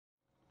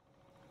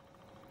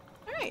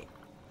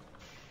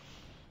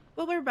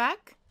Well, we're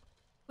back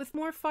with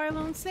more Fire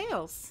Loan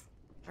Sales.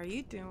 How are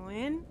you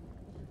doing?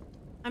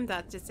 I'm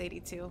Just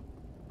 82.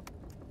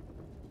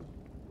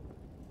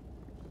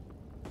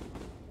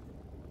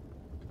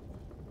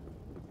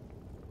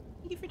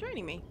 Thank you for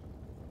joining me.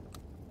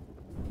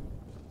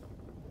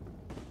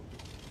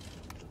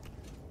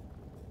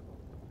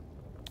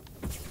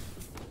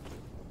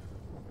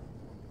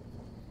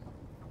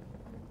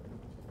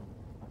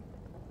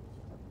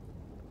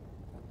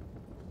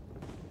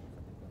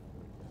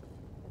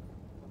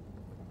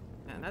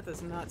 Man, that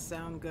does not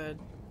sound good.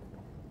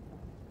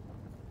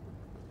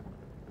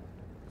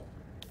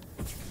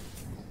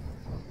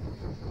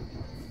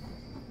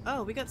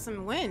 Oh, we got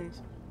some wind.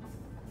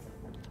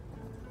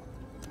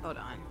 Hold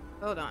on.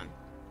 Hold on.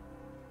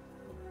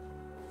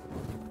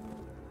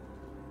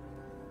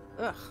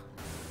 Ugh.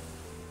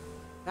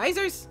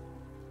 Geysers!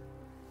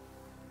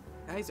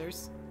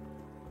 Geysers.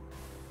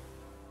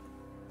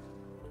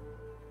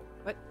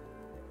 What?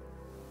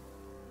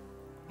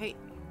 Hey.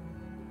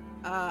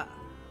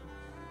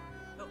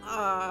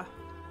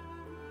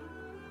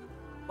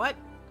 What?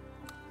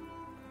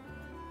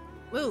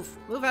 Move.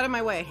 Move out of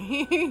my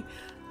way.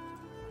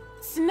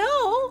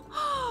 Snow?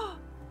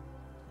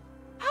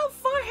 How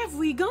far have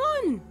we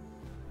gone?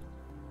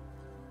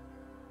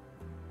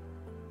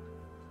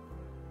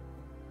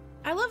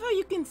 I love how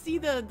you can see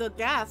the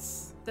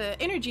gas,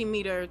 the energy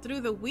meter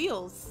through the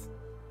wheels.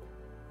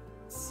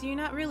 So you're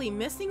not really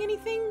missing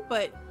anything,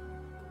 but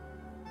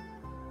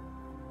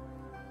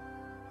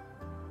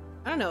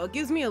I don't know, it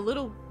gives me a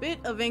little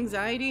bit of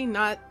anxiety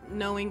not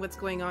knowing what's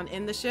going on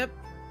in the ship.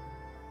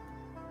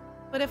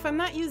 But if I'm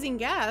not using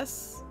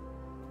gas,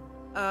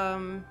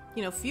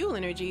 you know, fuel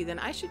energy, then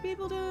I should be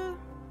able to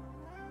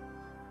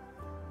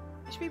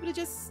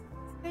just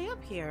stay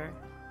up here.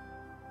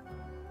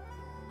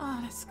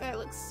 Oh, the sky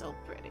looks so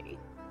pretty.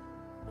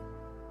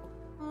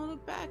 Oh, the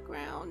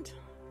background.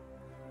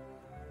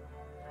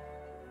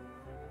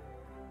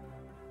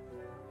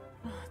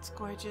 Oh, it's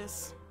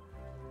gorgeous.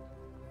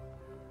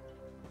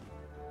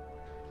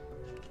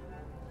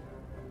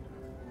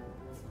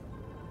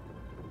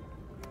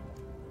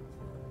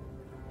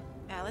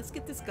 Yeah, let's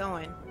get this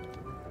going.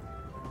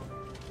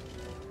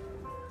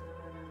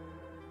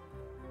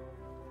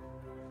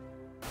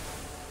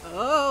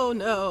 Oh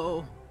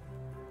no.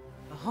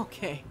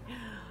 Okay.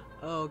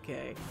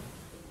 Okay.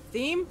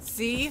 Steam?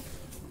 See?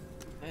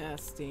 Yeah,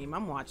 Steam,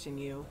 I'm watching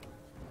you.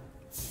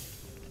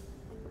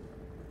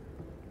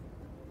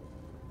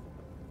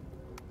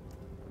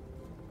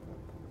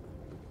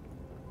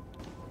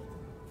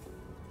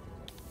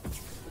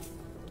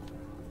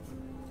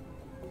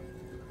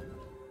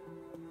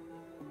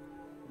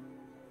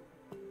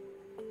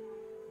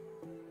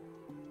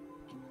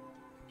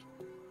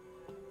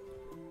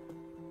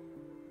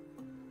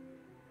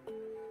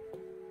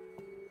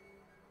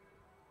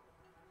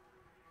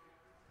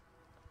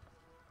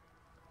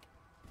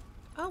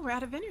 Oh, we're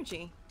out of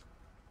energy.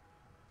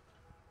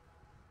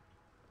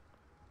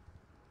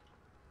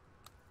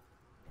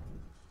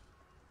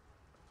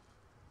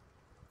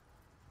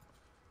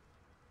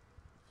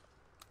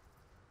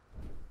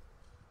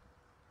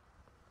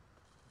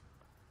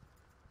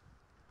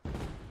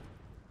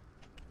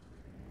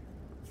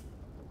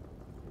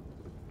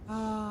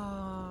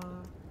 Oh.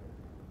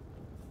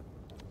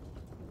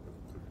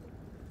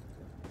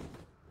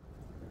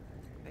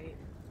 Wait.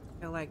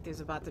 I feel like there's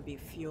about to be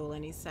fuel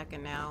any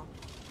second now.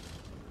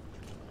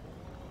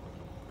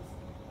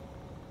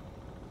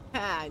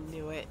 I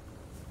knew it.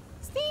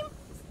 Steam!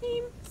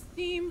 Steam!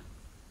 Steam!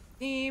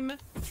 Steam!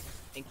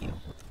 Thank you.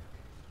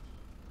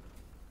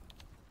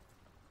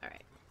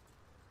 Alright.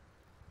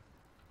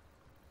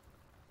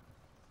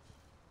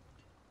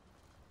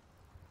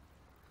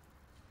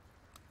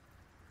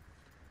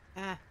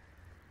 Ah.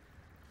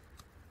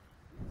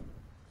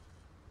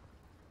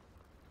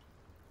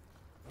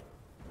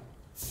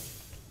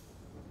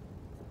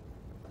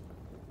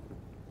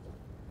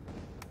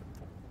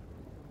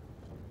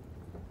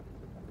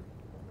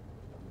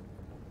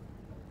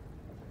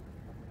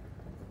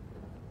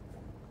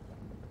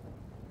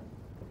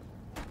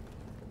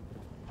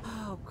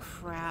 Oh,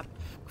 crap.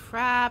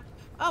 Crap.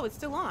 Oh, it's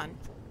still on.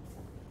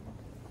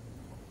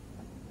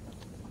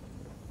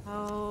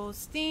 Oh,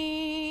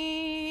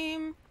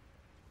 steam.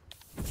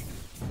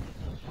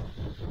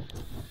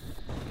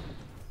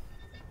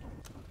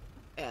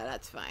 Yeah,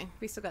 that's fine.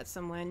 We still got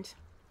some wind.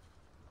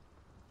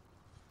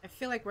 I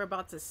feel like we're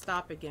about to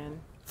stop again.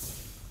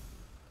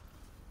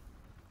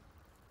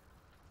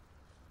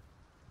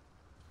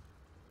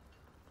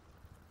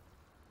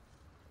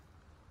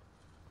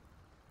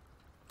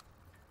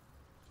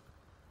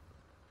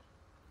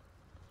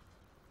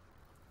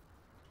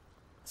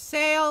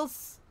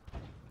 Sails!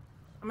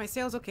 Are my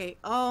sails okay?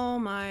 Oh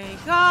my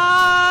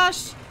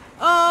gosh!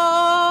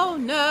 Oh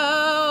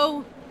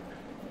no!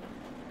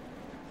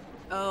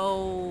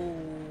 Oh.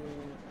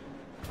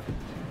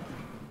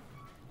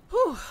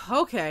 Whew,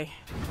 okay.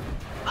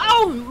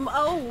 Oh!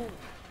 Oh!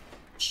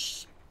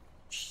 Shh.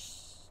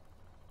 Shh.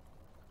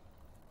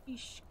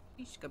 Shish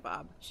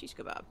kebab. Shish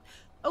kebab.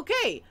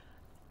 Okay!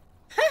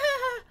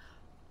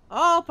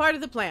 All part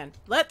of the plan.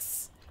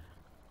 Let's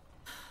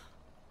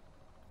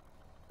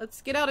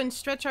get out and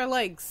stretch our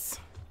legs.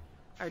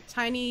 Our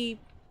tiny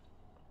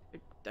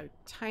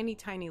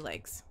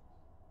legs.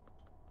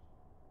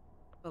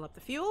 Fill up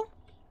the fuel.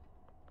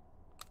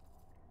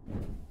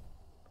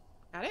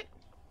 Got it.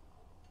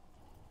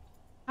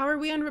 How are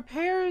we on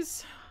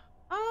repairs?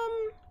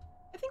 I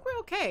think we're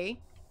okay.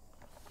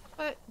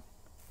 But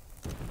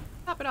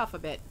top it off a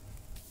bit.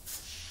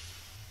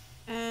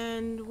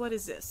 And what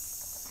is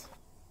this?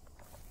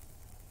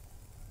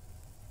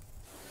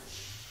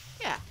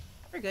 Yeah,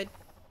 we're good.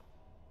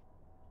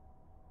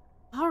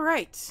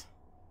 Alright.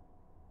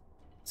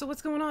 So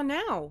what's going on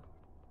now?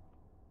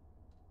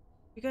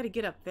 We gotta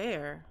get up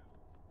there.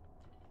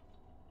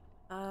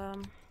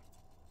 Wow,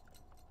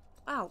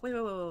 wait,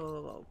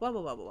 whoa.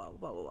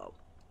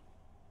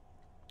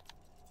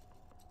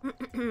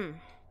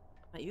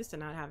 Not used to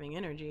not having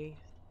energy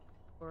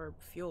or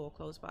fuel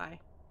close by.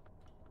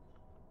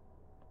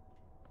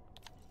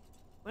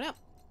 What up?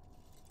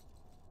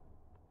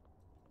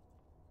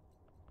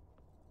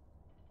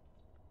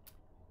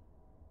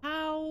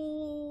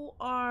 How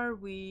are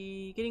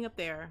we getting up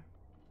there?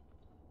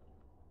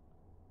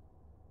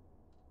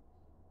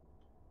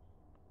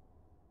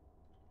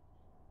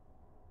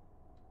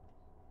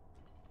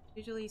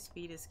 Usually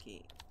speed is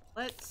key.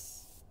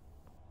 Let's...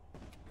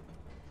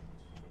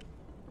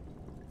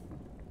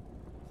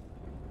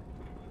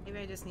 Maybe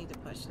I just need to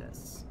push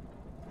this.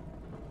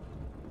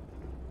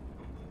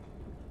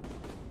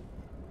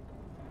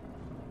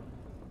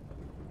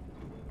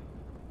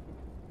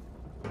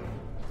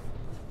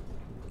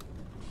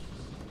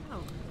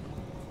 Oh.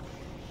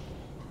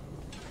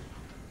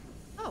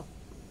 Oh.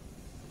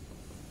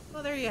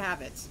 Well, there you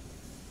have it.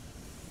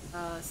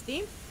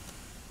 Steam?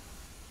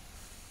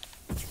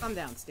 Calm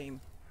down,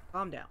 Steam.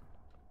 Calm down.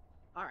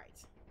 Alright.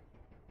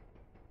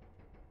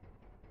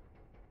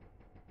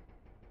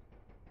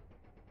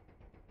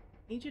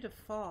 Need you to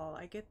fall.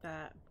 I get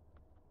that.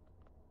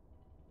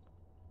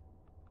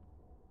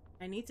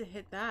 I need to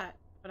hit that,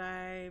 but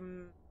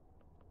I'm...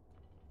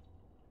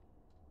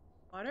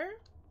 Water?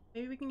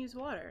 Maybe we can use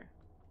water.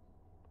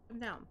 Come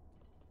down.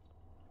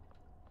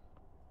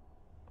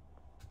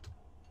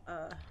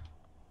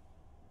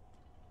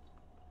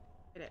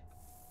 Hit it.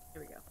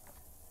 Here we go.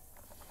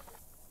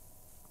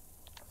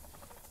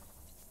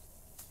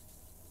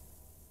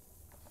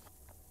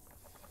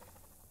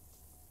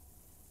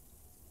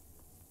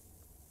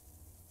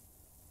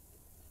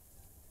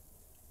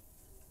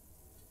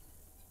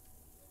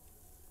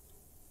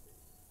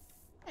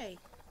 Hey,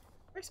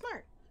 we're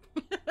smart.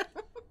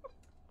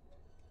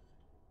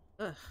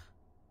 Ugh.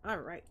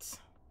 Alright.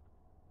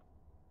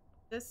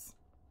 This? Is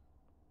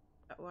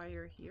that why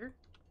you're here?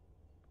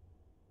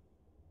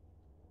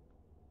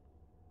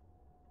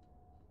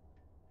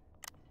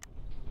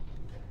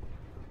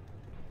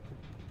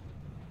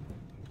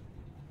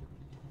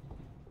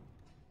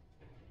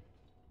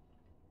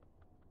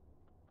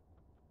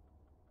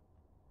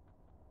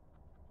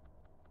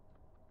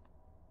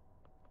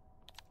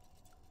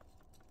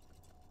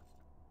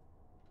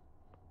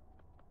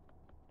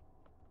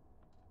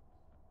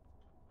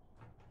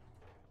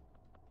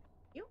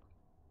 You?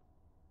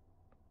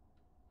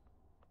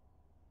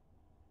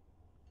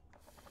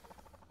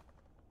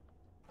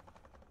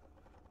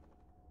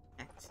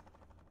 Act.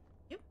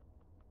 You?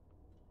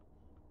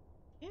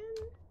 And...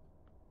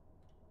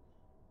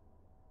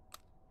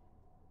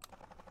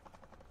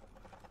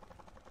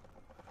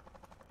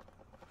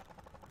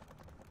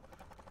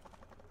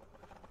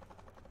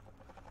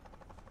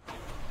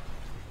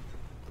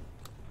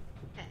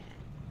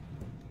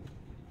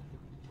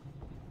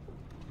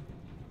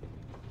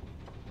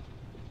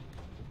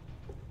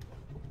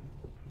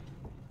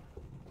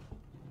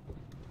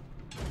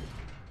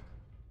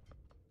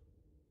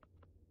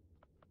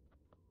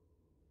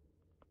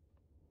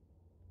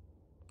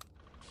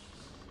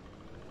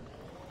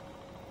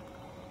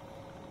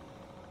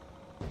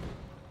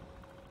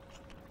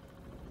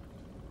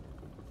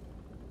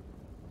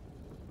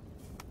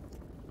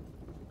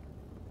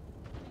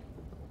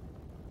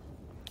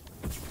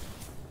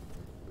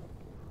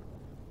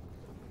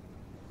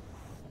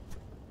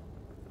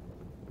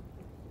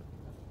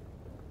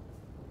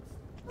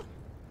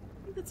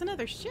 It's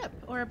another ship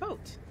or a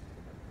boat.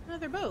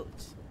 Another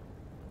boat.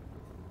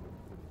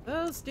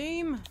 Oh,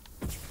 Steam.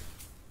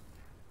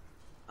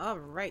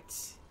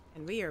 Alright.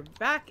 And we are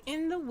back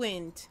in the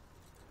wind.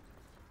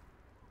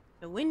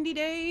 The windy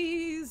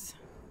days.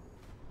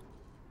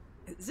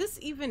 Is this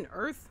even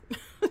Earth?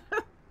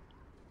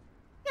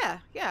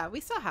 Yeah, we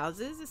saw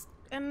houses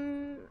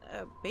and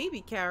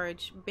baby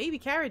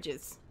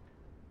carriages.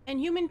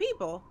 And human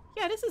people.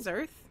 Yeah, this is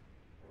Earth.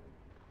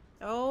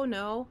 Oh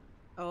no.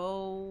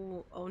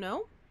 Oh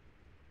no?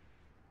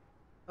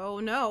 Oh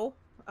no.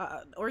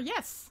 Or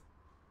yes.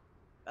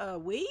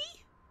 We?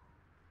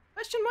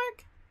 Question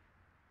mark?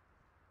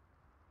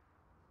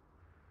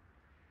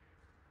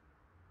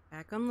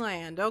 Back on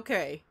land.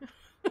 Okay.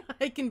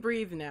 I can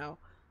breathe now.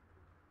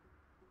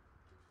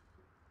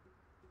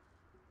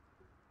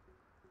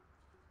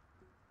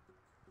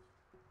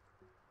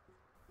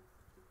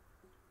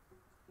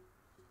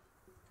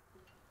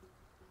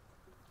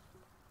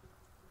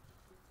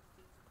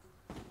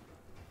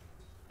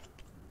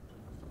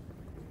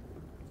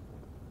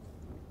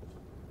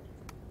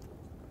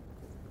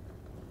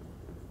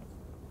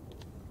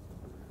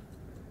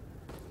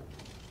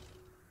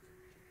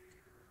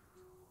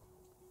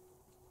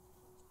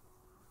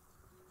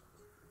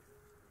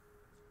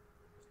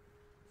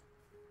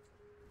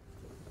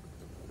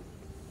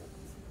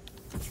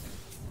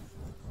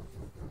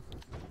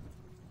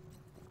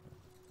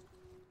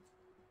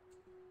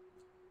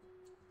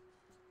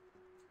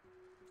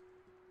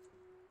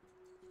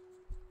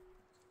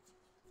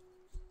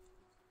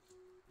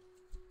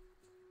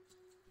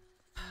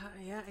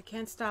 Yeah, I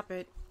can't stop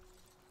it.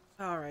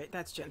 Alright,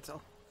 that's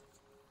gentle.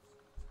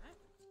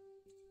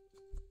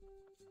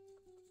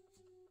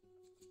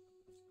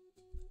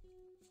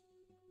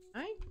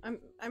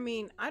 I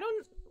mean, I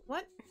don't...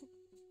 What?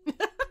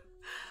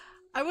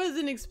 I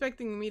wasn't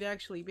expecting me to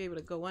actually be able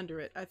to go under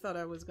it. I thought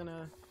I was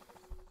gonna...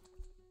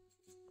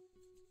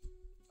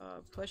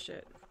 push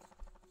it.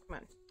 Come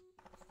on.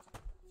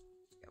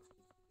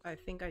 I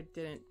think I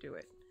didn't do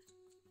it.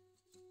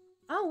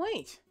 Oh,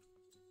 wait.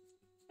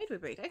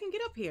 Wait. I can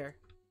get up here.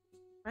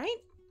 Right?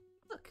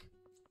 Look.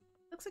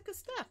 Looks like a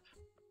step.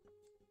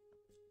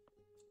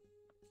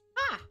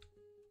 Ah!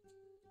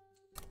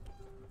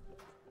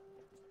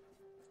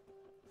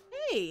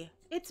 Hey!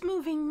 It's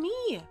moving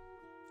me!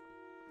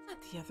 Not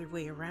the other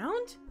way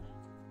around.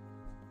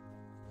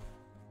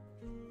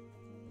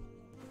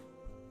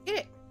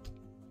 Get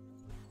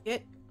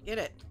it! Get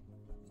it.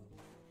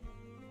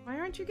 Why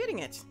aren't you getting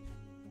it?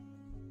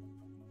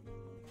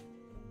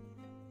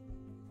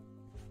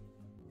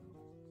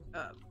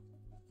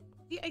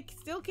 I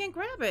still can't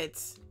grab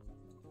it.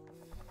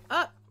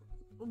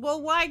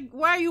 Well, why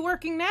are you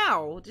working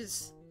now?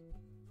 Just...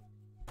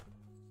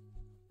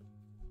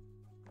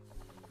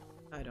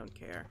 I don't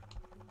care.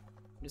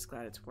 I'm just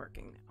glad it's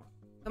working now.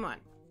 Come on.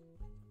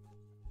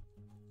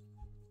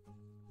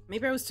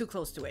 Maybe I was too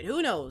close to it.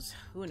 Who knows?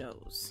 Who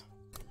knows?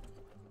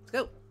 Let's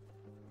go.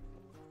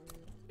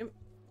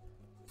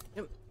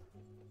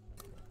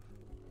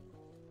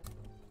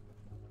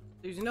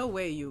 There's no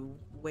way you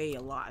weigh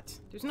a lot.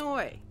 There's no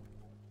way.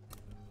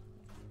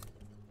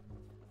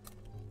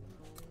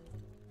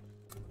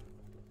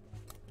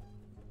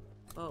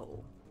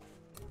 Oh.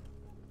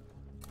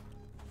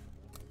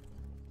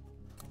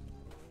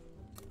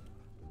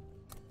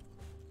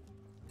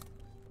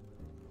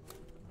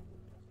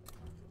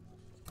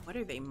 What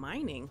are they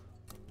mining?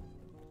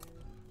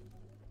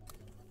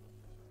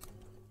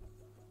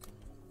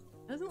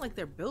 Doesn't look like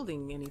they're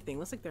building anything.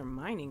 Looks like they're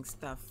mining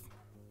stuff.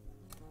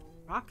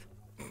 Rock?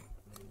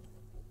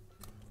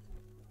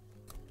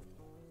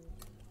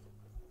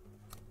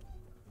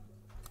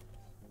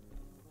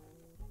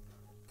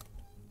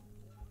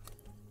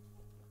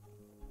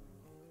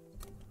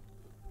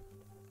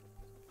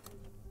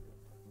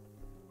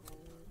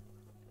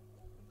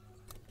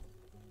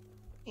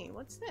 Hey,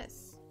 what's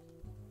this?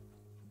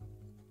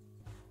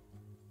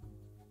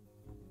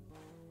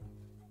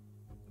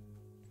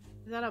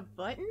 Is that a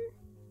button?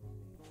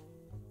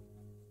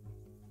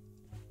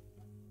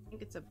 I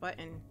think it's a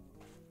button.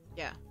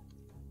 Yeah.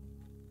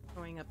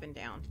 Going up and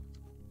down.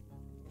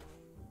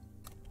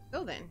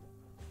 Go then.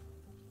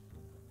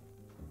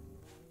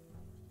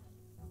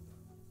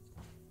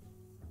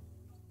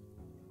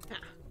 Ah.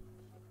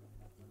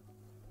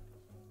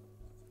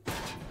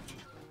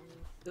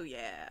 Oh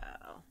yeah.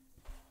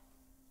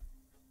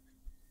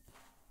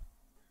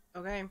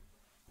 Okay.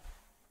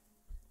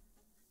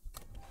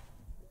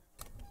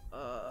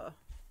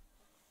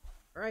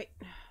 Right.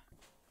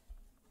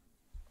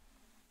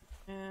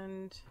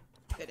 And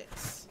it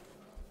is.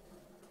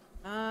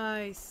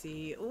 I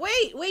see.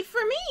 Wait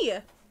for me!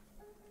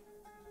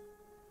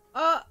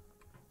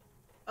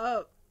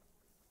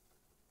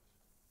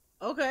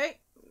 Okay.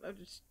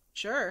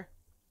 Sure.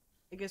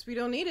 I guess we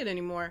don't need it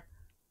anymore.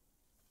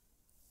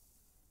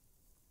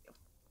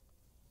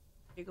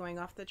 You're going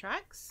off the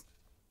tracks?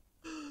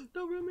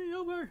 Don't run me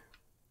over!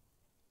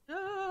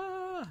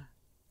 Ah!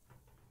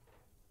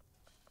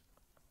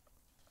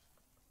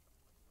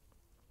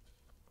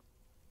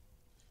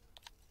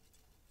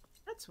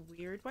 That's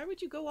weird. Why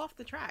would you go off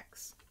the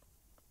tracks?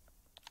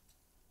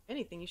 If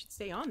anything, you should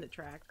stay on the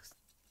tracks.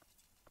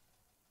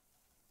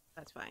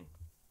 That's fine.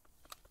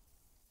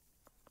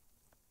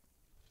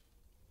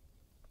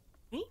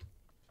 Me?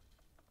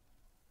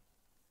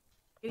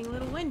 Getting a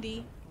little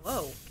windy.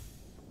 Whoa.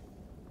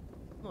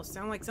 Almost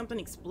sound like something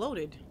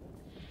exploded.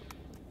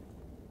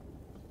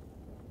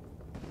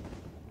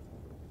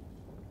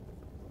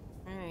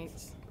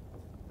 Alright.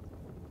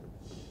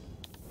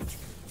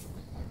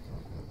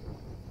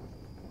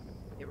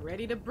 Get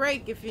ready to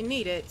brake if you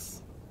need it.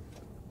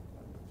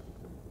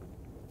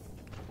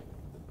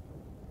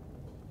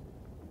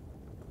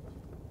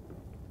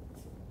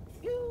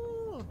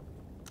 Phew.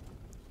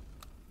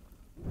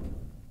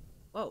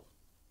 Whoa.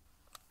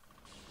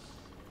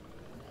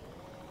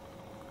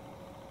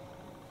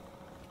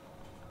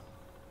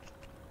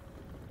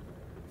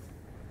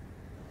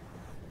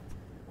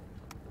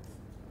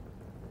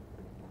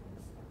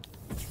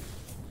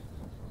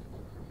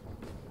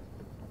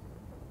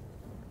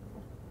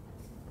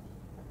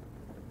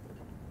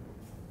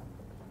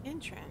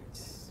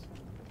 Entrance.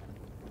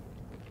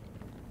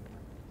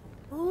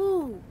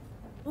 Ooh.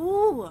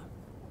 Ooh.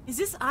 Is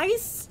this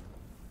ice?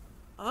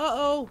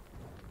 Uh-oh.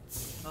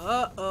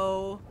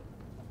 Uh-oh.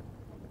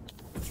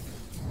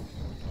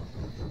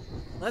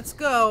 Let's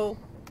go.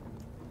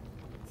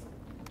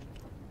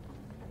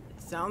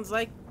 It sounds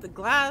like the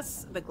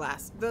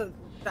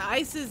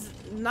ice is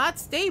not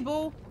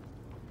stable.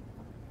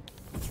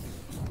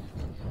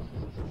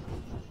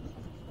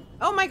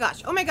 Oh my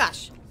gosh. Oh my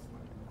gosh.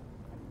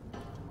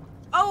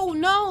 Oh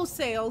no,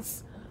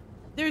 SAILS.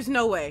 There's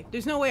no way.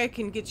 There's no way I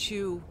can get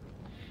you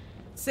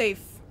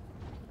safe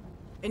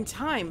in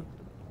time.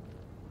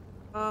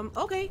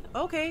 Okay,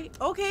 okay,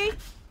 okay.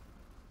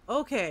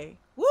 Okay.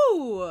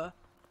 Woo!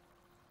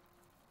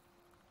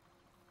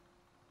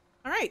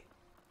 Alright.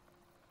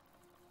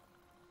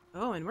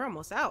 Oh, and we're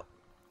almost out.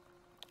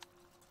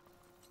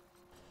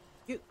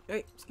 Wait,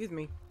 excuse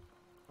me.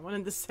 I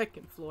wanted the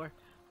second floor.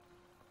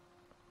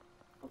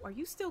 Oh, are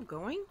you still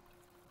going?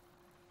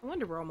 I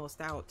wonder we're almost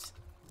out.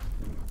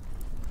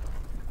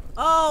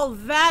 Oh,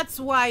 that's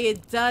why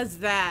it does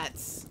that.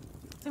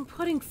 I'm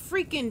putting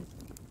freaking...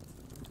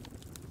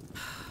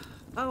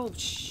 Oh,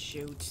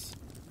 shoot.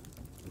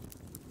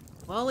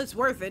 Well, it's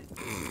worth it.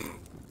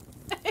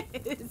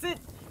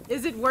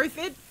 Is it worth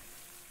it?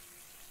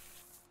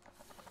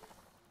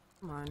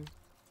 Come on.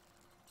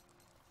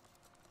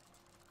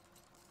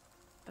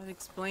 That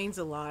explains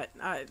a lot.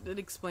 That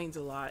explains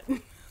a lot.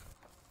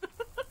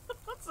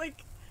 It's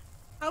like,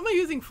 how am I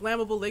using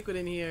flammable liquid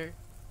in here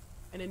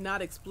and it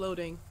not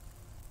exploding?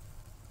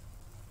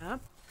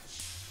 Up.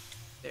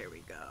 There we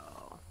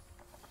go.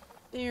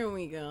 There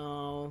we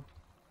go.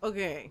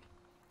 Okay.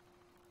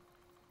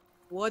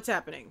 What's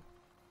happening?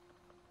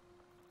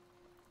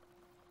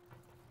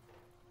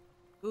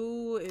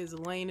 Who is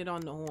laying it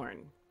on the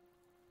horn?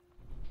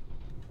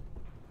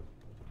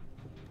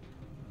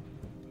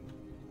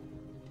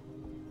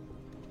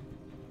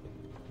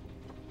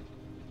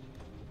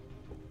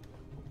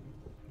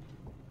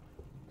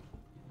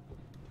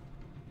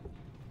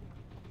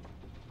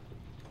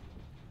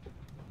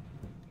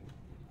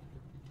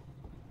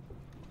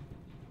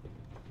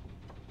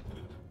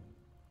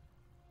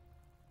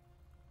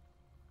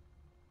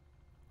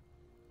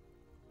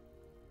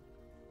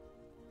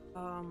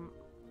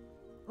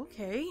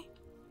 Okay.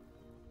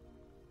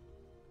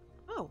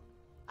 Oh.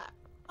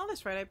 Oh,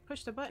 that's right. I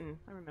pushed a button.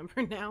 I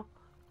remember now.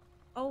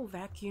 Oh,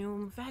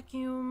 vacuum.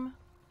 Vacuum.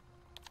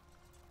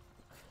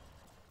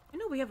 I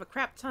know we have a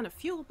crap ton of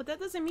fuel, but that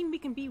doesn't mean we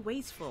can be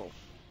wasteful.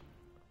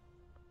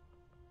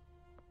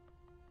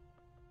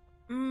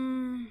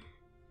 Hmm.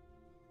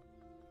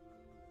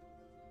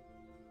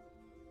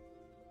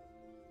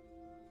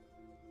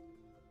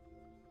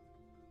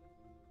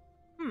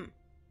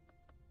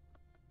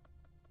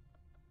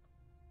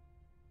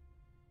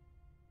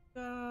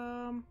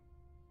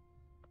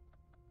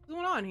 What's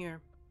going on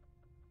here?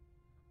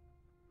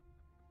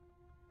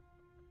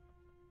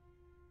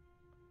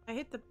 I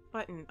hit the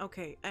button.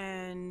 Okay,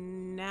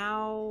 and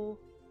now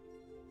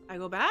I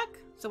go back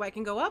so I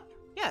can go up?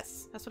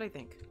 Yes, that's what I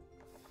think.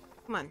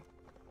 Come on.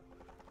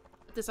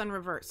 Put this on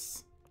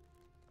reverse.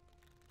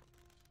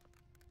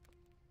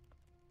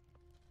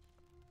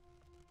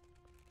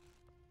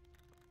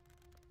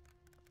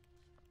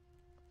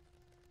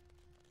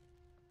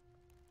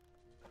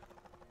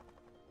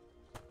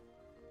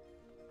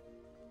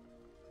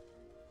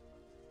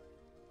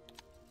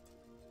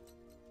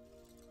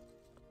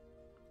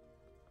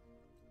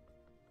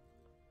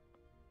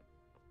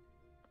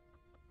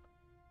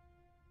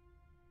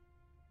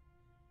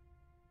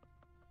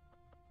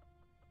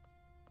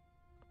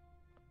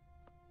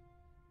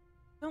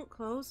 Don't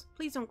close.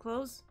 Please don't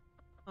close.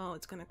 Oh,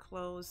 it's gonna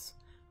close.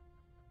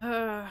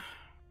 That's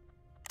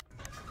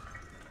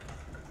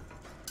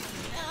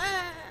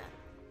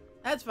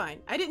fine.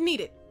 I didn't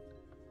need it.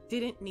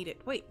 Didn't need it.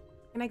 Wait,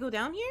 can I go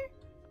down here?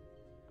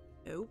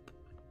 Nope.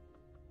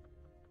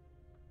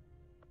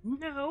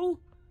 No!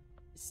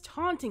 It's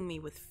taunting me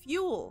with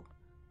fuel.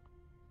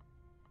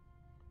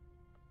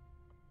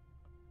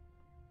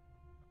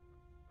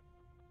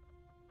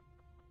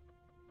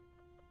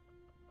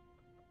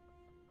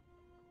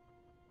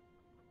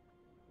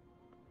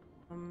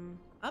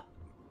 Up.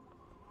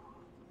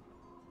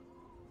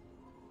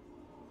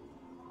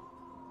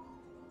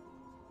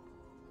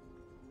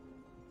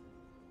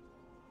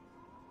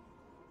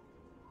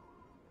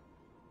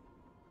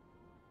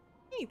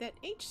 Hey, that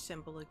H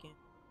symbol again.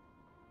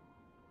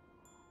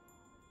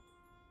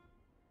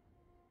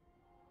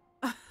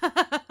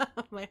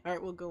 My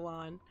heart will go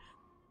on.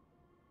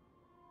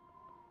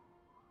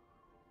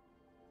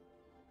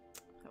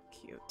 How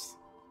cute.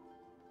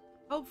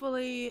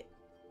 Hopefully,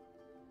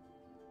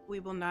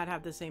 we will not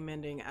have the same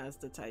ending as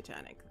the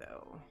Titanic,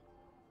 though.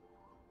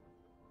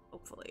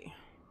 Hopefully.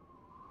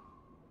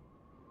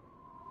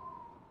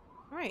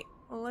 Alright,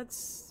 well,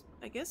 let's,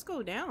 I guess,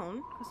 go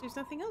down, because there's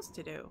nothing else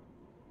to do.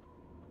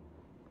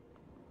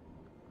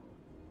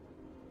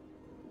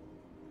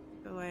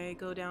 Do I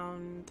go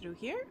down through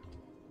here?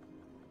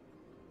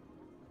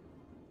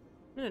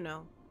 No, no,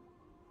 no.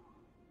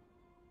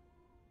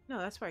 No,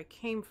 that's where I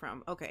came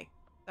from. Okay,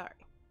 sorry.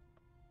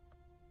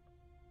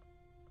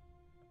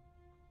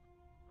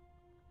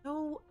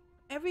 So,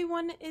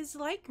 everyone is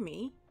like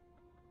me?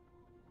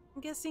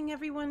 I'm guessing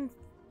everyone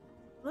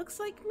looks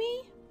like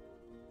me?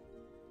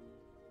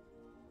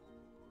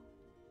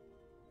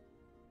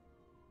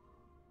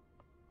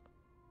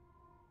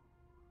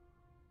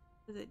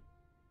 Is it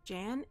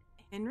Jan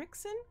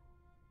Henriksen?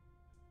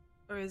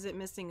 Or is it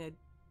missing a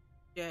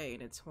J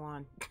and it's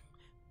Juan?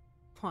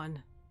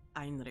 Juan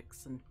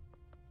Heinrichsen.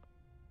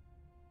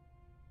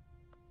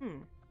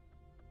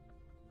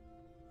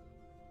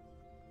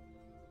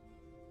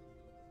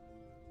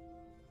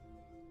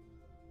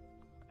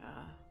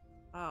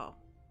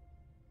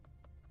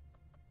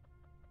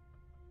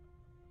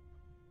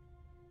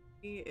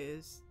 He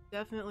is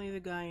definitely the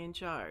guy in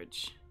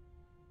charge.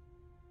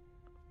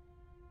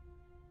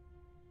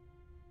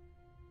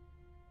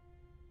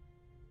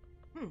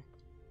 I'm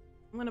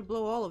gonna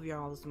blow all of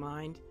y'all's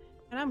mind,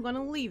 and I'm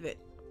gonna leave it,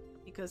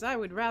 because I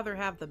would rather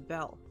have the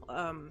bell.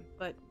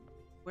 But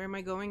where am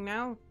I going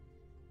now?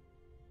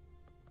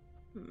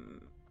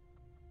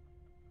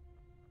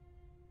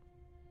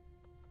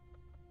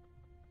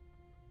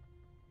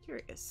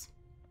 Curious.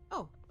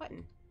 Oh,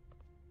 button.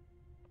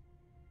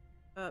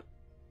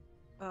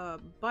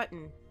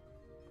 Button.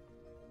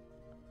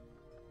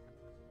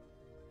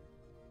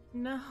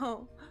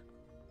 No.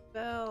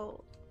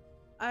 Bell.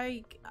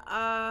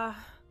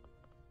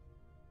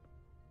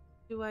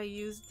 Do I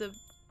use the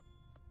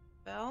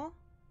bell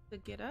to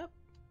get up?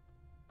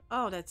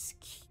 Oh, that's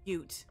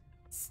cute.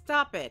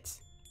 Stop it.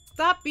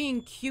 Stop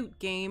being cute,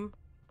 game.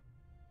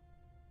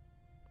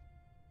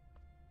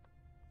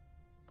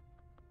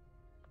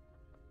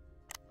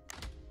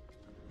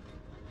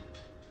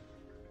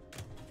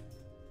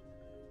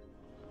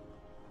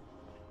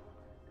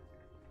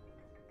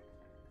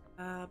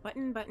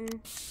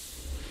 Button.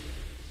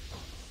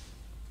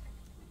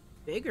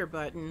 Bigger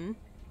button.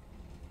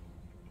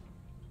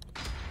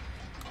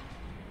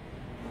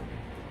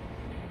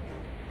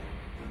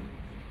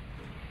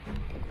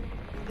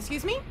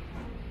 Excuse me?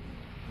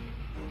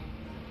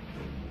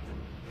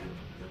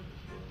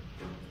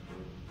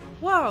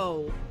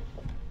 Whoa.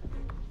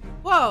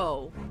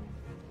 Whoa.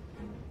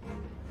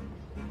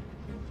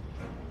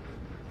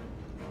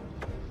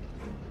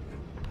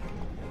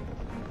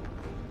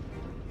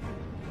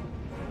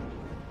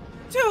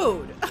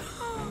 Dude.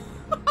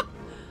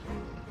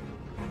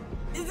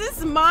 Is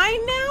this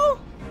mine now?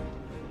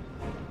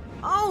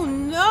 Oh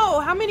no,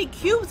 how many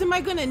cubes am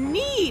I gonna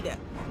need? I'm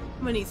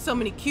gonna need so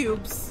many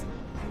cubes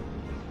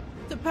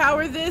to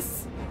power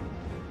this.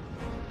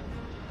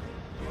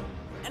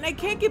 And I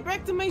can't get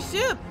back to my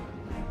ship.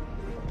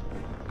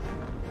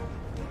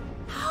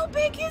 How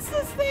big is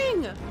this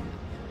thing?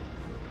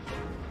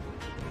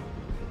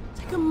 It's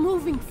like a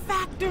moving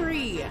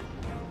factory.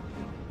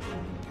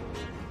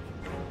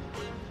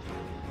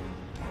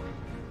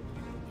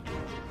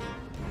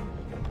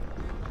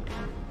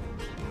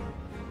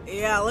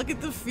 Yeah, look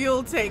at the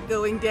fuel tank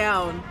going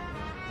down.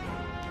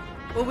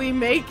 Will we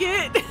make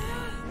it?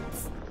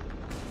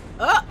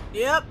 Oh,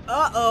 yep,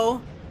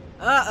 uh-oh.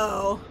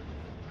 Uh-oh.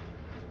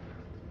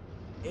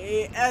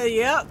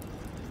 Yep.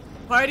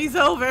 Party's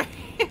over.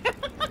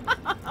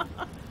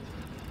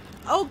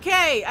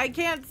 Okay, I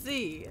can't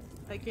see.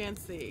 I can't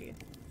see.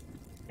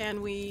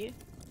 Can we?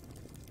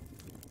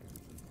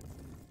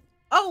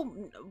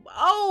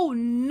 Oh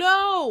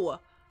no!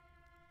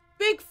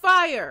 Big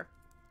fire!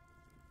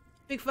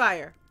 Big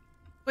fire.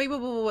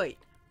 Wait.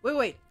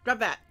 Drop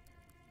that.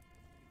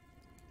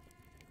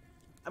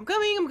 I'm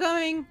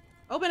coming.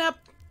 Open up.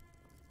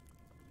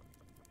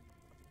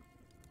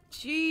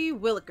 Gee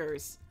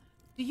willikers.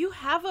 Do you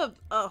have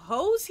a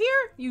hose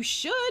here? You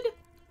should.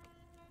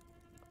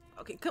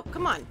 Okay,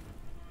 come on.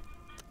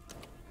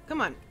 Come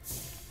on.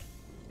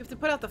 You have to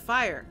put out the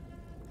fire.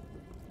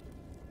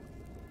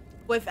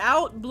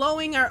 Without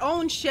blowing our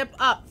own ship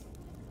up.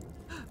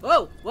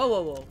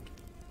 Whoa.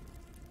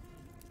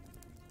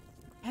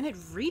 Can it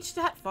reach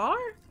that far?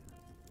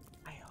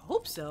 I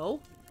hope so.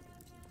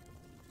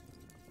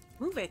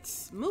 Move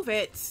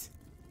it.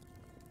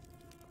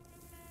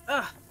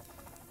 Ugh.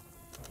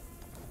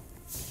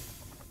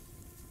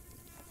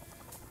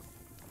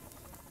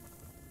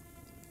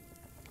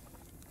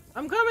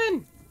 I'm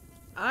coming.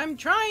 I'm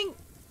trying.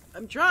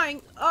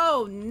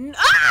 Oh,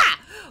 ah!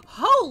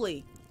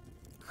 Holy.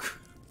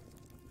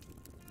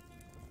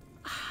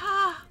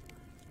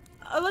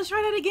 Let's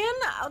try that again.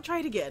 I'll try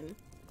it again.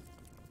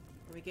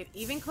 Can we get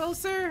even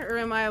closer, or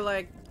am I,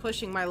 like,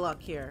 pushing my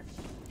luck here?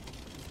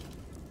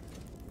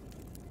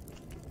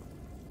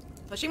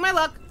 Pushing my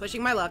luck.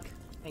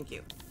 Thank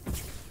you.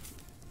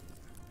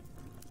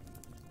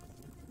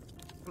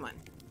 Come on.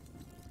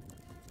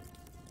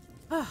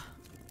 Ah.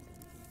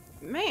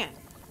 Man.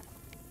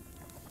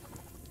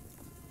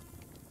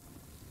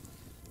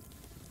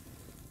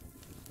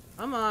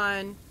 Come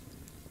on.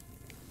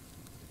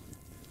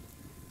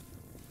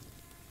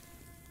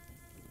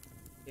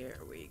 Here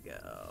we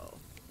go.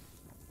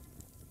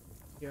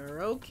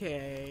 You're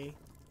okay.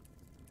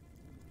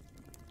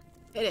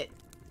 Hit it.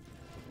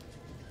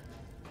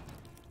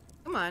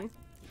 Come on.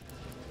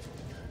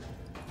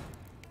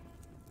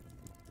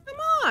 Come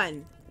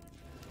on.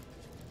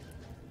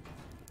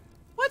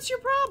 What's your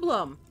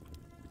problem?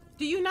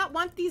 Do you not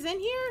want these in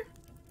here?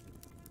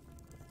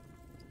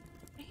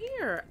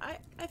 Here, I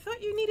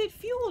thought you needed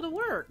fuel to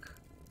work.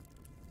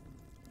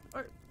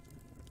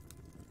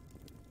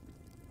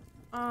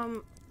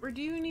 Or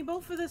do you need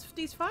both of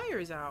these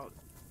fires out?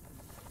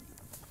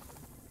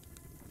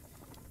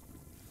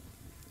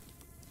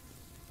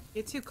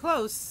 Get too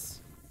close.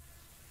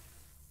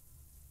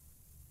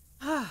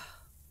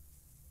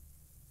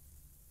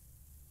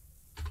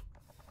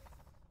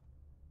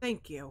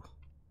 Thank you.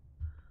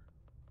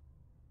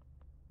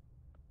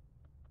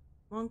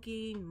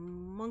 Monkey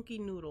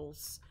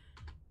noodles.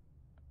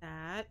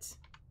 That.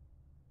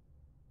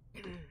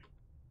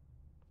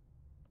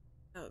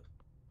 Oh.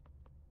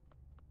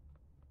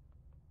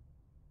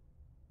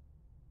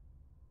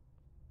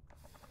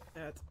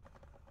 That.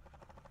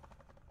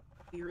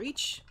 We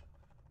reach.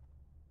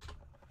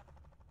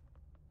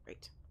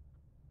 Right.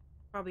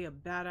 Probably a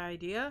bad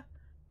idea,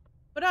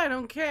 but I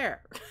don't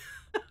care.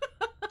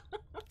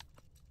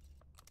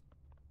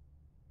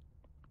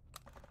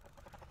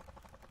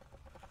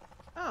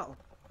 Oh,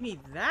 you need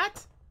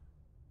that?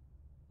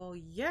 Well,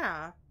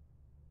 yeah.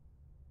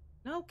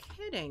 No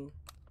kidding.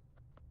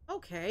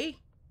 Okay.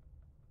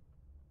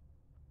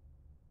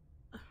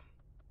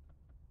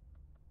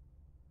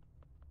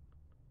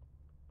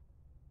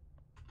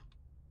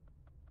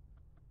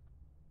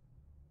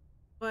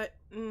 But,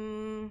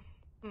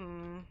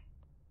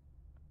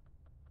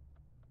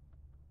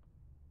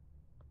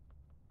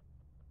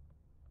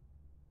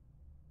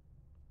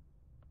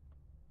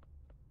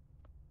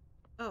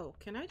 Oh,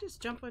 can I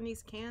just jump on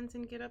these cans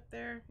and get up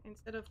there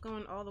instead of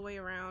going all the way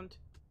around?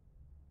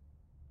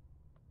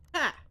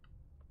 Ha!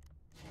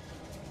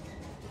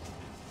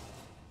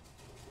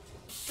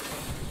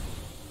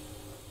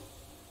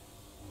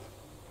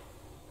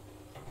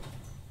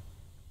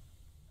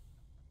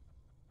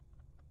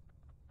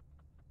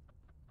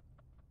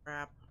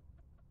 Crap.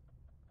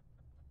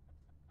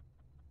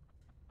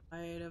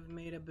 I'd have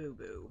made a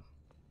boo-boo.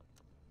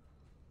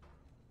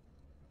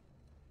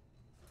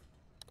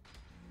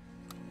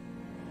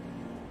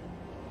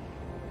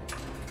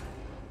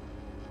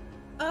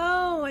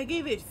 Oh, I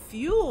gave it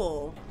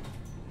fuel.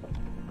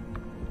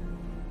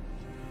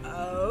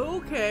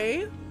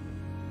 Okay.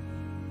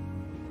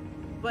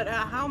 But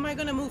how am I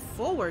gonna move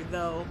forward,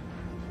 though?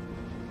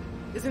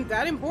 Isn't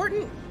that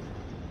important?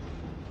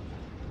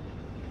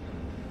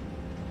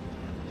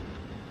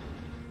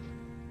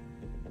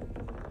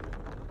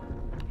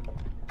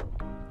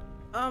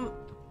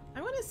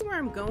 I want to see where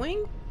I'm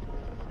going.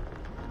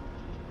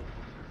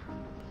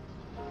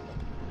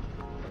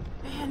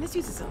 Man, this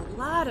uses a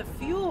lot of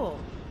fuel.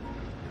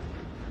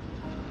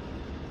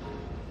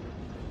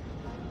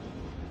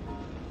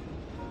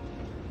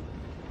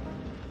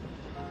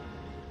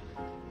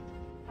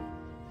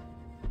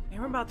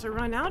 And we're about to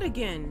run out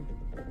again.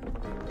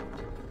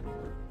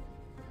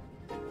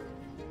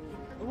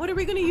 What are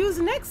we gonna use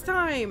next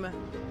time?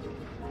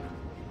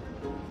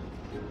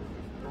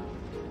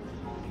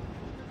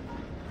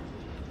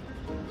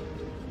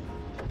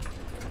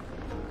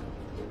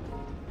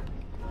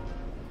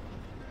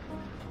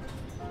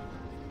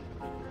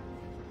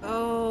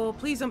 Oh,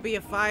 please don't be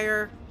a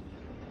fire.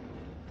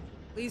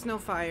 Please no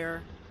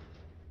fire.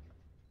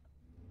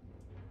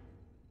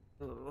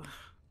 Ugh.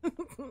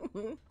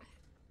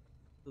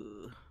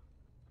 Ugh.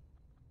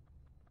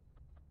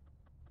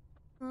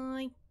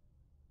 Hi.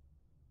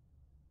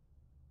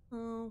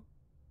 Oh.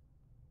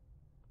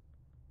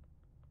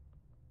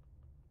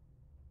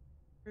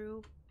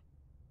 True.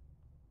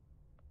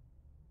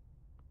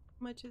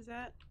 How much is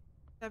that?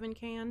 7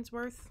 cans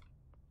worth?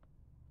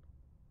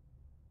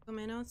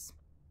 Tomatoes?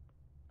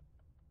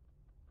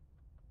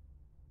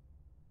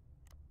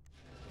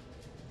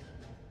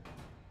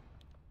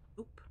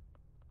 Oop.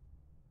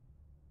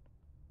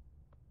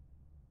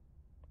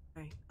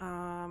 Okay.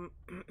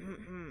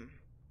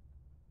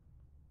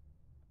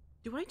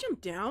 Do I jump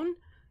down?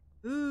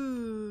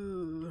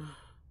 Ooh.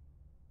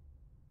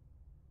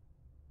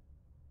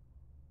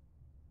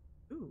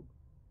 Ooh.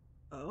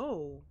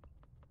 Oh.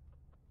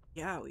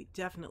 Yeah, we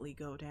definitely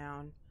go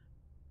down.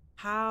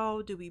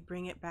 How do we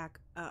bring it back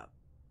up?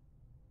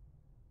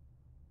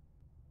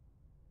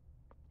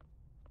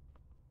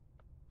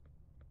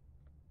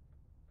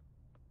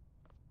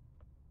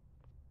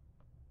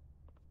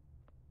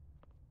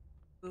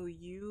 Oh,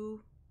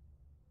 you...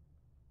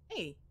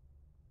 Hey,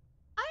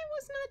 I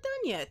was not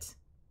done yet.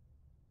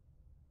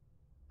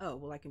 Oh,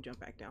 well, I can jump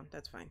back down.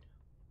 That's fine.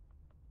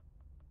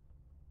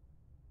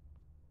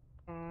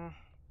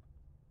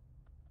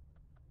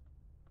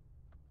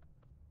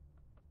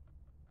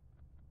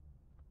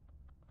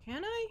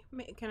 Can I?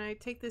 Can I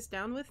take this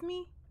down with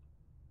me?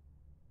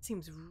 It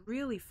seems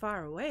really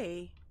far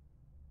away.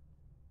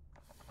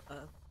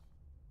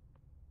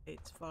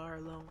 It's far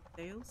long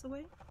sails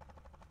away.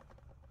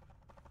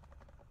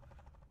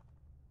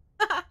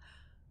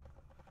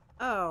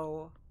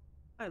 Oh,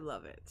 I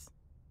love it.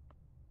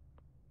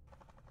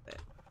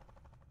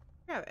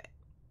 Grab it.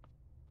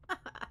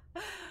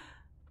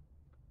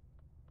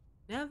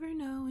 Never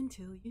know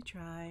until you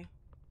try.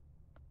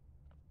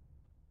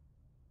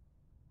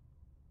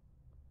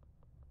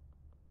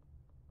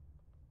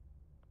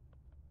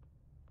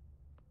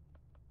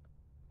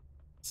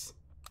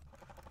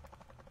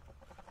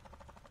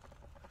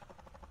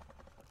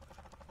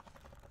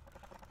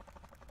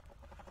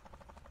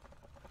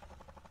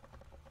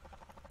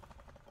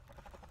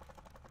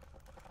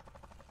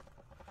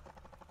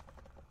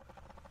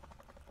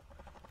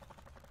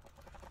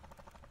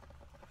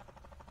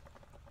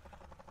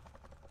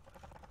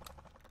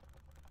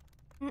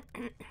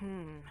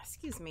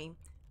 Excuse me.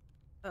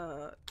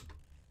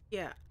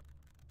 Yeah.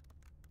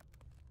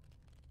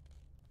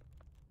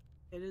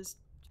 It is.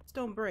 Just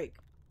don't break.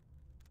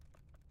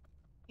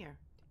 Here.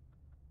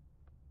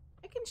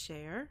 can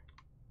share.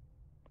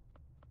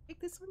 Take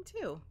this one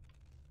too.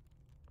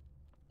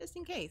 Just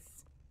in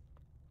case.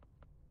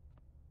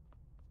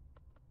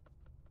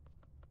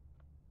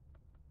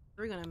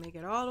 We're gonna make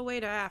it all the way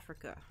to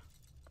Africa.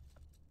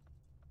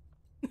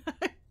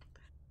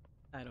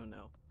 I don't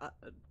know.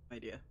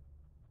 Idea.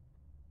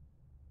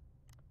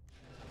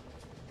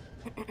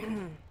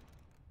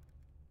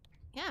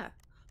 Yeah.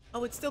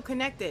 Oh, it's still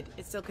connected.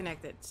 It's still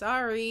connected.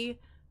 Sorry.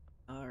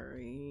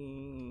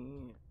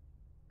 Sorry.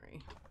 Sorry.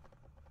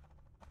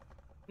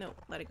 No,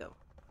 let it go.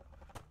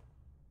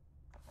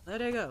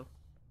 Let it go.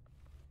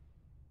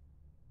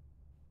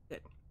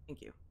 Good.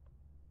 Thank you.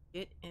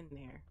 Get in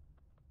there.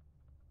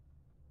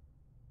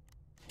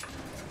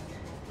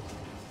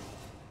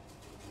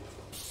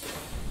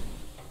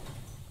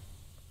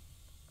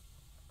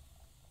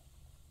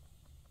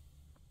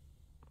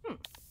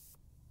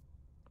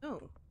 Oh.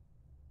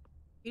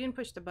 You didn't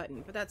push the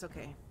button, but that's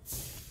okay.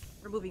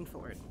 We're moving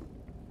forward.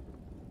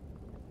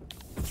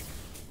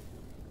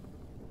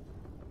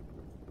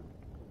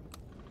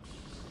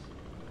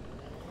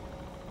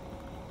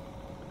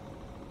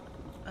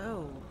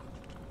 Oh.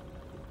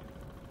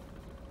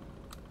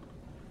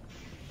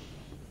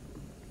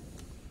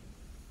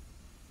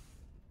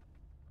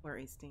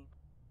 Worry, Steam.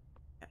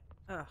 Yeah.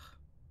 Ugh.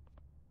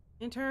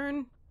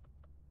 Intern.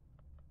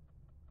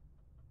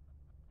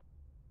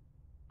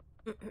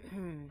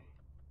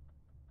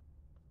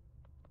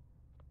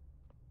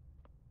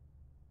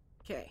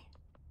 Okay.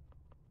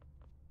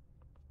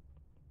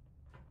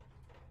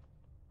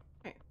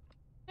 Alright.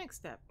 Next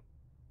step.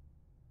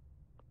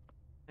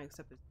 Next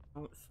step is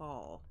don't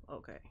fall.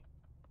 Okay.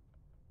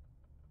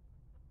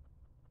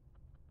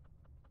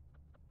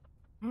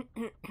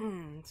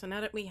 So now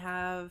that we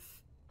have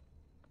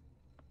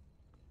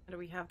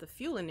the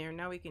fuel in there,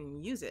 now we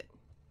can use it.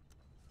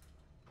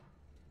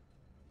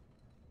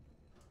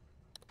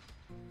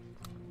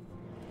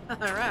 All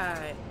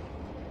right.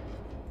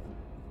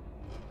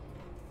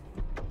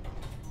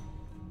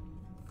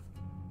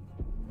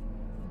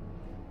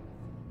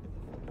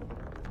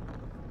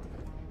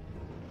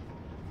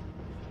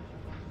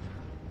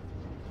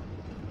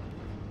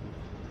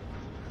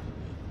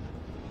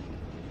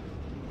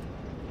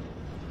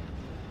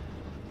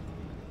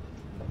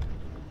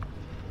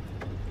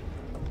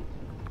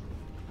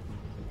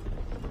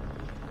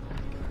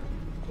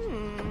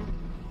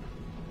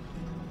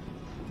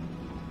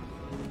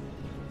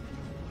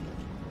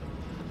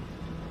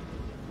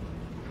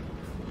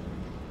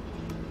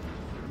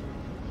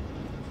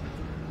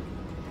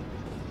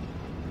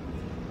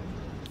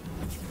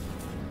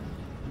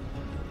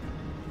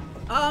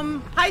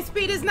 High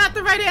speed is not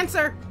the right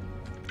answer.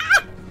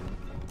 Ah!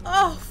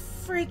 Oh,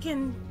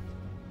 freaking.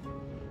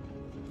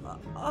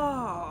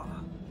 Oh.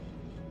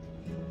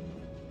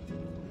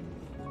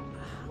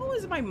 How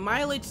is my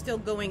mileage still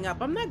going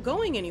up? I'm not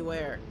going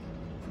anywhere.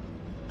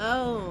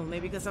 Oh,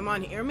 maybe because I'm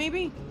on here,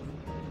 maybe?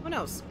 Who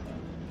knows?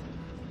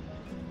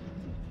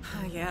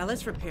 Yeah,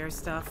 let's repair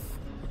stuff.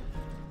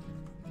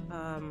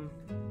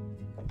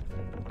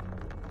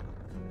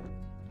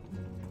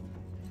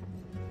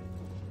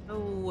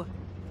 Oh.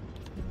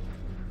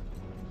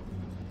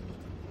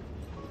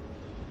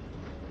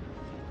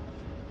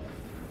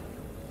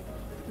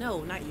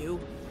 No, not you.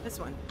 This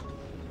one.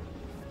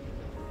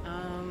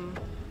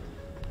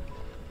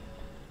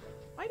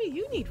 Why do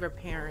you need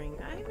repairing?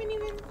 I haven't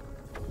even...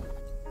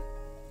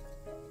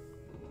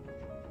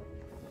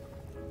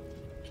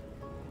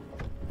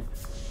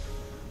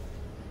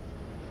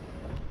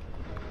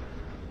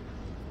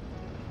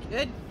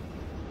 Good?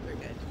 We're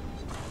good.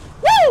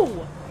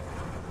 Woo!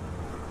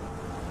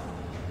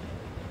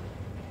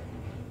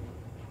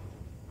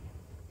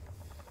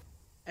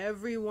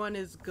 Everyone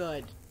is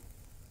good.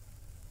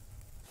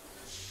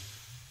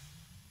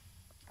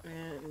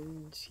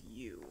 And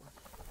you.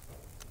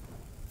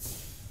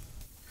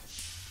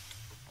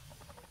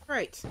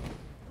 Right.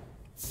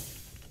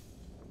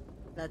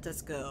 Let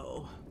us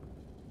go.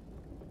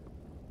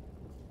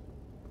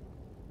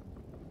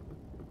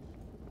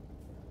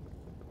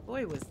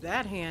 Boy, was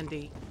that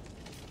handy.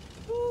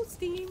 Oh,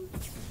 steam.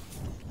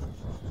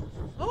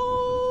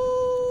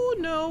 Oh,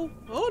 no.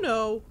 Oh,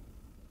 no.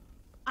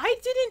 I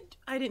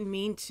didn't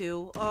mean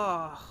to.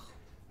 Oh.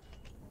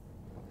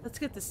 Let's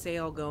get the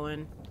sail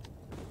going.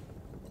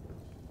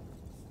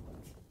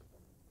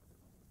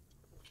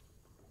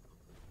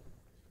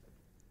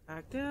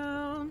 Back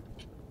down.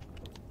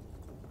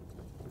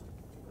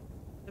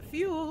 The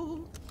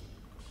fuel.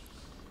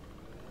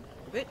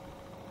 Move it.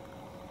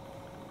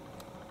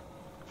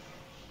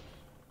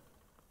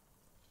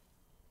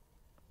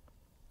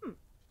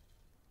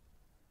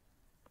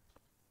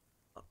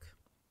 Look.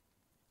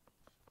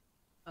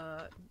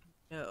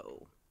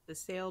 No. The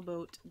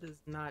sailboat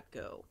does not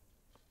go.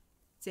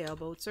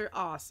 Sailboats are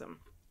awesome.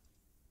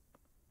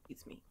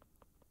 Excuse me.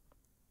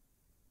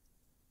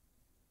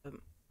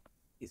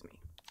 Excuse me.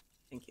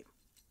 Thank you.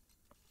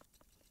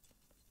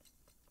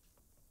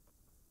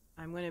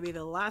 I'm going to be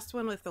the last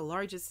one with the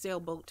largest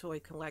sailboat toy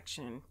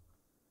collection.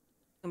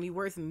 It's going to be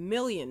worth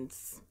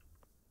millions.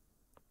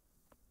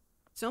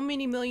 So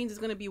many millions is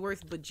going to be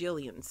worth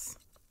bajillions.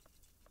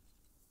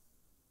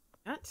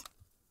 That.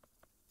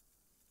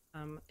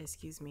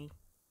 Excuse me.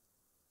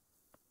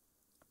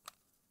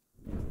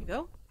 There you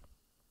go.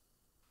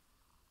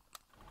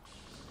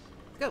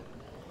 Let's go.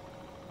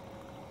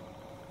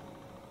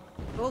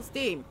 Full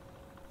steam.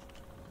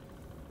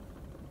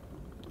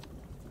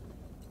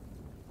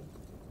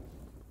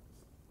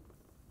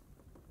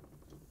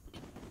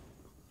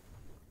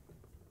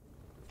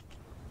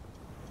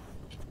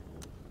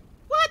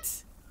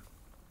 What?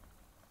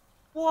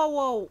 Whoa,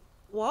 whoa.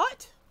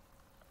 What?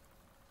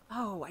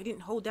 Oh, I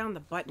didn't hold down the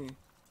button.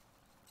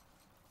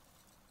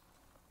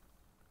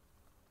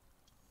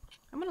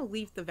 I'm gonna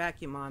leave the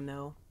vacuum on,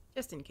 though,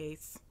 just in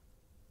case.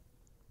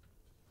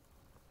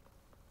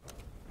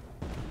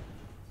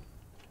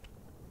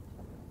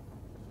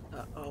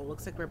 Uh-oh,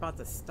 looks like we're about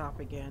to stop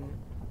again.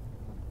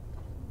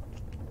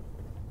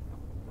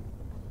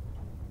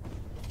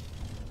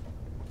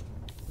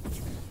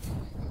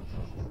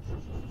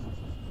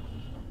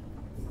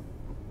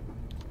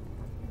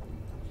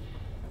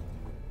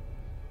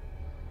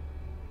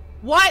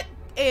 What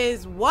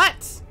is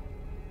what?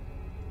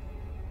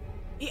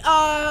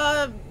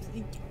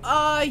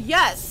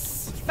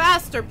 Yes.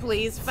 Faster,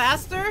 please.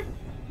 Faster?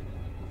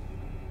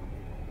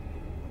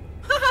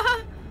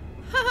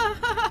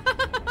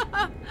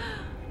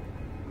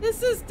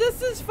 This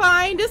is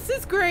fine. This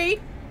is great.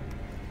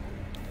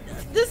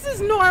 This is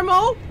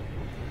normal.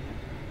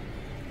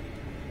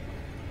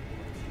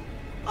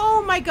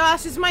 Oh my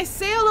gosh, is my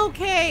sail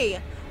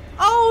okay?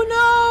 Oh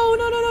no,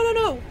 no, no, no, no,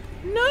 no.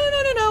 No, no,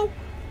 no, no, no.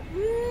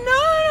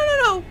 No, no,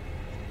 no,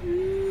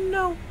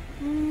 no.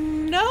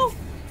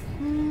 No.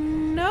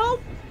 No.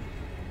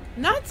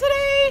 Not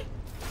today.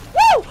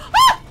 Woo!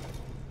 Ah!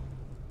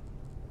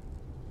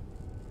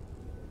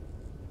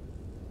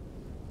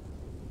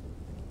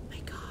 My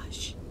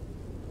gosh.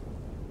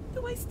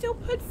 Do I still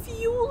put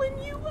fuel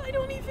in you? I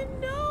don't even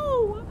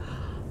know.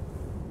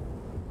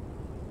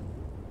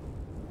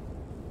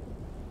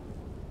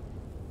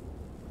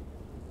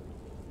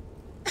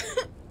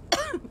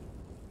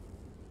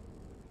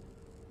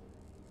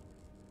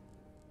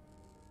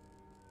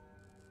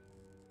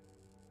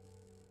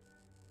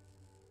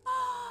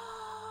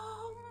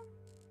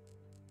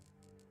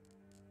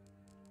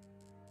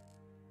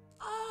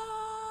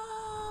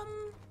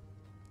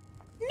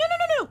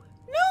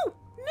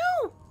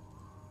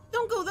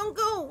 Don't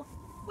go.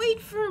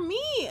 Wait for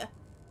me.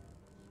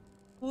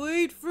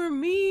 Wait for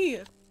me.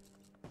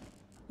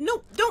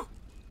 No,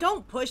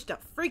 don't push the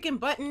freaking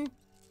button.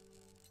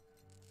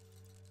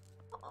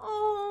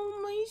 Oh,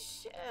 my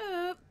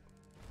ship.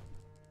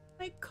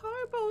 My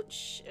carboat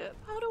ship.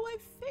 How do I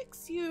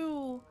fix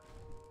you?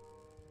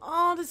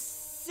 Oh, the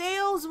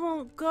sails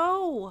won't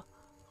go.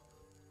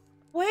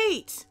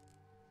 Wait.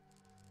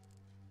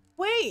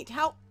 Wait,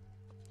 how?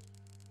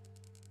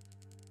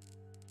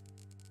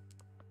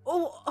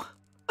 Oh,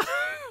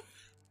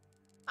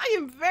 I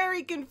am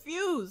very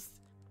confused.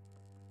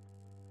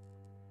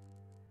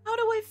 How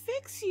do I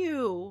fix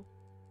you?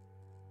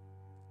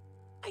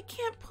 I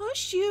can't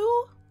push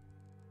you.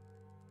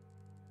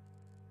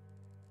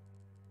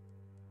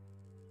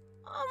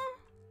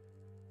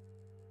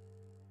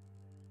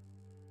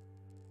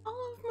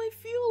 All of my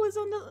fuel is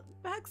on the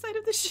backside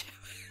of the ship.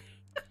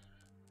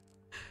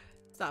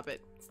 Stop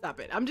it.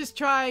 Stop it. I'm just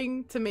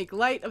trying to make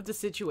light of the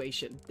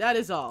situation. That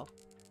is all.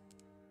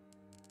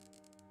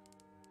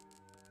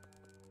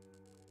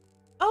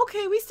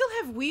 Okay, we still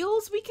have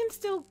wheels. We can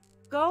still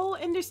go,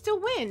 and there's still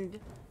wind.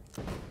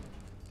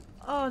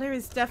 Oh, there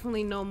is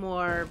definitely no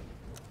more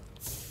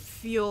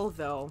fuel,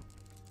 though.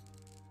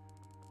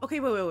 Okay,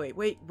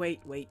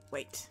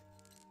 wait.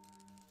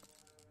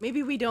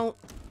 Maybe we don't...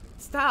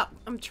 Stop.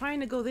 I'm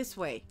trying to go this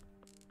way.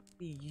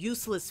 You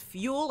useless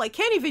fuel. I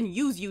can't even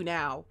use you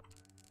now.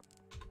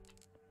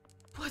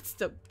 What's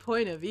the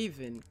point of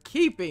even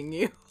keeping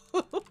you?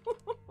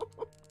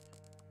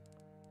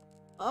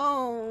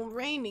 Oh,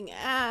 raining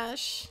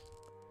ash.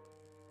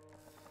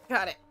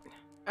 Got it.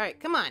 Alright,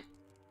 come on.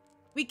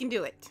 We can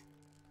do it.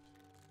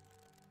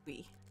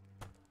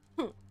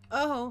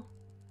 Oh.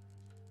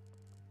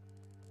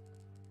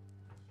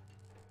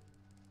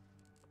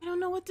 I don't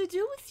know what to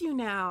do with you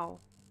now.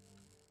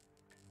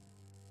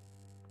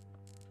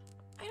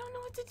 I don't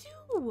know what to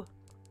do.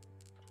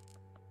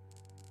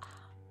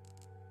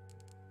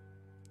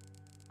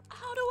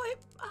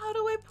 How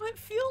do I put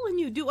fuel in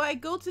you? Do I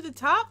go to the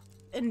top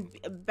and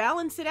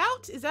balance it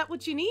out? Is that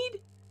what you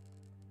need?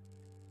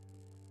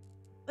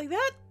 Like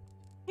that?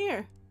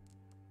 Here.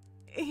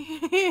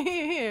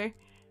 Here.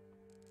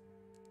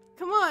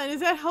 Come on,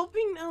 is that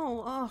helping?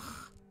 No. Ugh.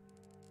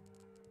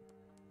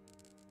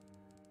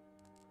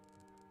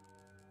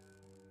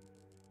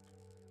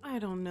 I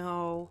don't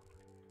know.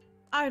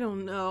 I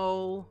don't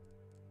know.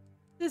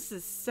 This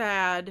is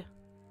sad.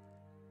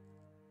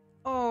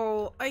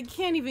 Oh, I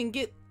can't even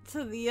get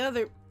to the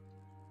other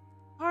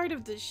part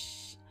of the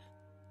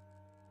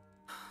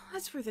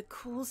That's where the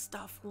cool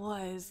stuff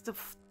was. The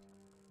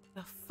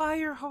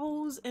fire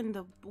hose and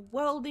the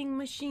welding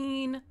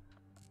machine.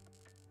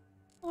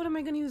 What am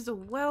I gonna use to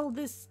weld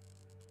this?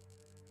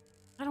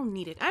 I don't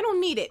need it. I don't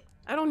need it.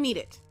 I don't need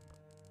it.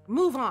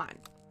 Move on.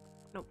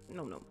 Nope,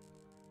 no, no.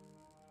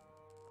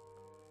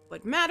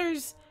 What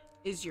matters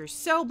is your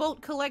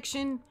sailboat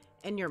collection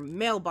and your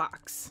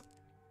mailbox.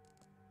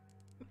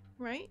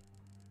 Right?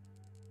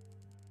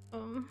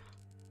 Jump.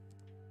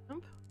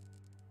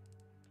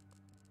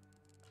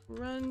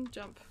 Run,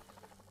 jump.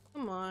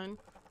 Come on.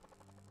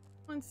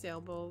 One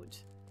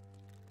sailboat.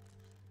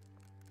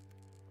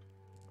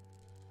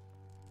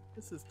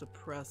 This is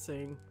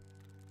depressing.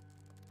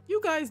 You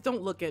guys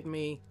don't look at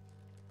me.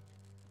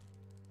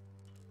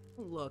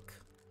 Don't look.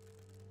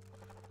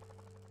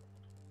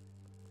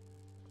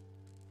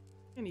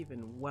 Can't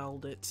even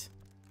weld it.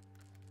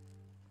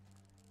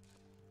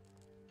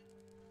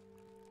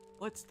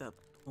 What's the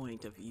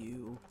point of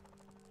you?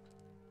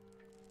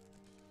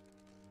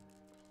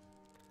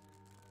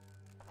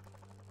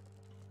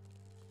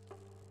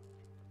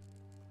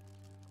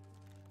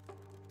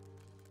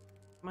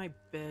 My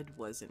bed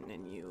wasn't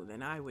in you,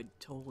 then I would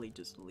totally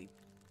just leave.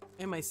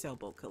 And my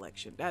sailboat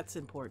collection. That's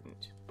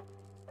important.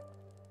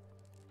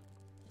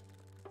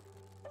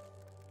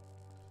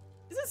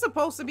 Is this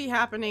supposed to be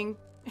happening?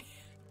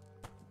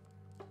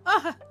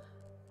 Ah!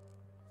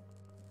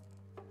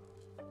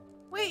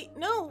 Wait,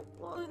 no!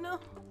 Oh, no.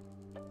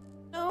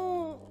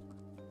 No!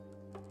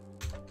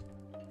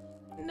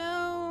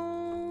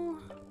 No!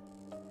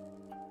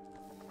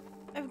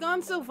 I've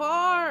gone so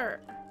far!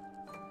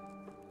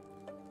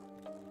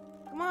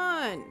 Come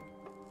on!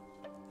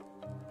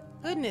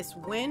 Goodness,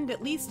 wind,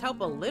 at least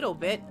help a little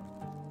bit.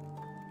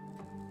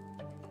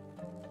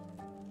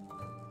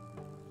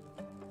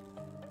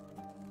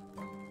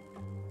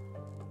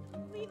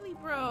 Completely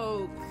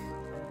broke.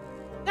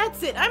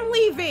 That's it, I'm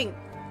leaving!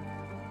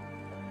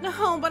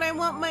 No, but I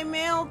want my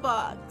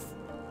mailbox.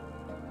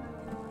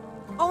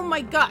 Oh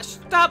my gosh,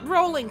 stop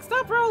rolling!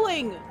 Stop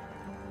rolling!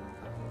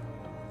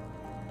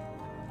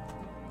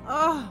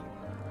 Oh.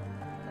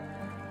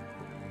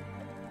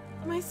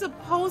 Am I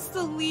supposed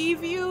to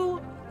leave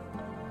you?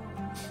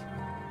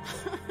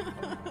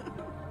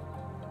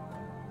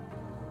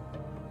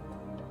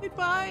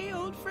 Goodbye,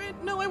 old friend.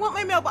 No, I want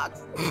my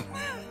mailbox.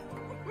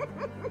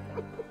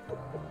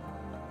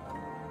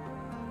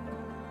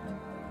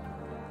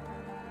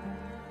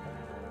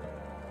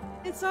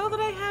 It's all that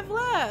I have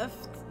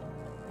left.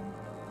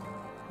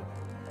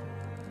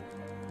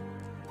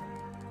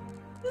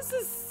 This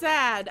is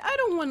sad. I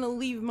don't want to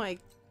leave my...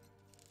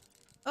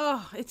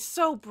 Oh, it's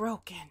so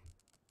broken.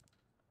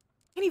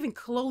 Can't even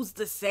close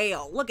the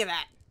sail. Look at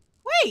that.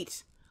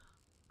 Wait!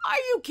 Are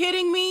you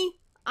kidding me?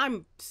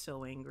 I'm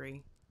so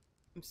angry.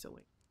 I'm so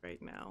angry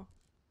right now.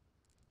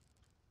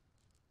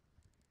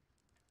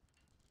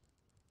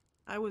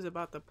 I was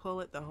about to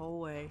pull it the whole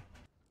way.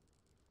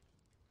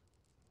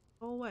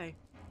 Whole way.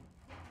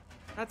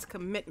 That's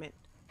commitment.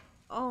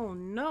 Oh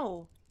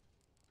no.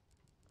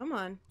 Come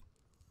on.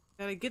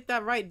 Gotta get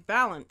that right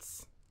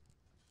balance.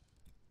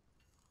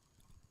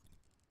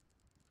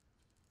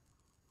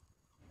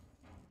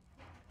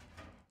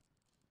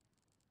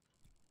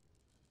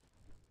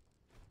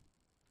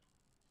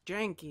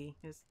 Janky.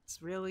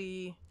 It's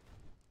really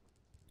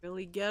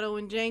ghetto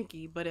and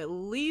janky, but at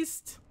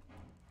least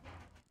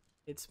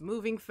it's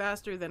moving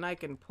faster than I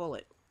can pull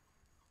it.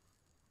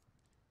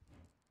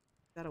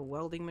 Is that a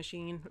welding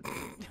machine?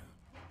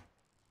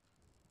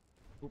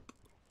 Oop.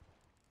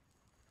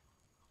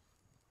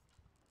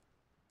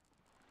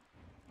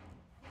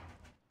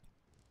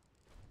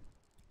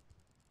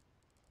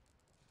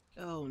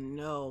 Oh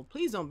no,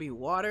 please don't be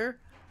water.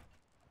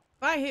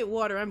 If I hit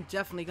water, I'm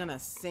definitely gonna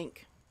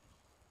sink.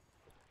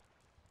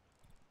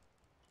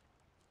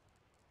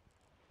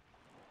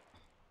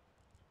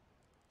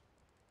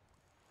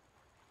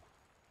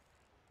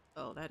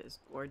 Oh, that is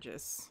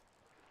gorgeous.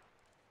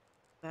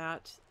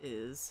 That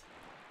is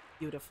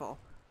beautiful.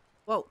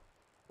 Whoa.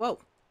 Whoa.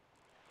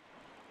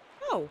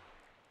 Oh.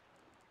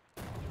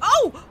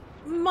 Oh!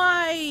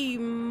 My.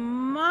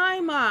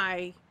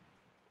 Mama.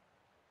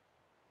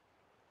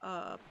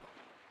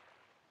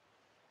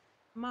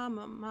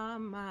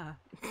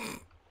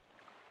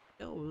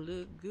 Don't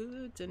look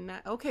good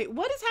tonight. Okay,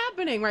 what is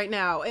happening right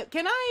now?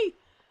 Can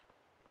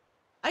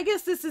I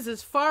guess this is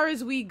as far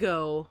as we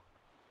go.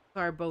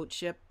 Our boat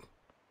ship.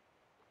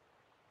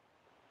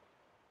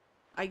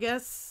 I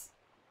guess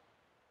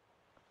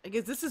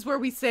this is where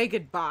we say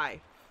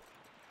goodbye.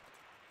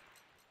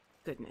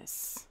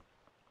 Goodness.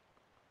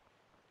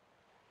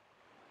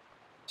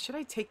 Should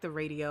I take the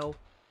radio?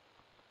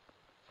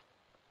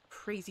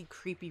 Crazy,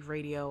 creepy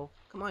radio.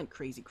 Come on,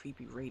 crazy,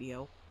 creepy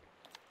radio.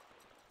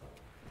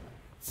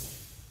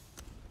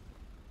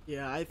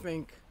 Yeah, I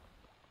think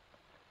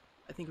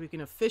we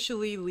can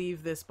officially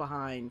leave this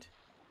behind.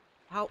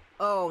 How?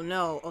 Oh,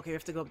 no. Okay, we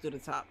have to go up to the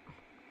top.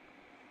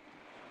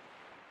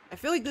 I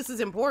feel like this is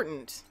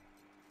important.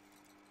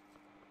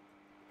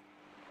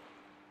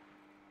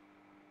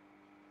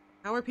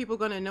 How are people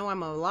gonna know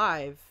I'm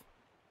alive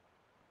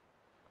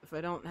if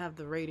I don't have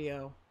the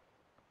radio?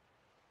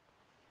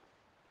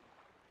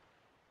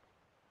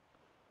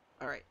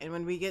 Alright, and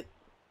when we get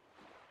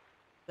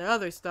the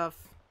other stuff,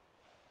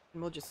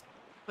 we'll just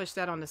push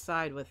that on the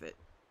side with it.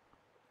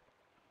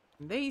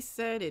 They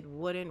said it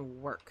wouldn't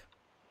work.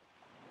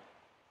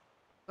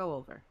 Go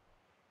over.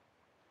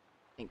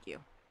 Thank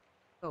you.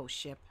 Go,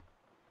 ship.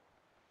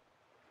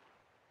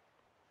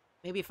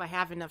 Maybe if I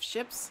have enough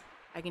ships,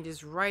 I can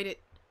just ride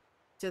it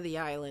to the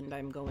island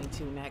I'm going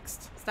to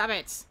next. Stop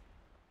it!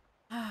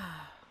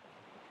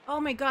 Oh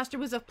my gosh,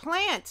 there was a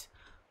plant!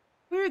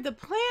 Where'd the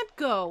plant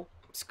go?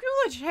 Screw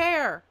a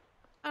chair!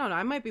 I don't know,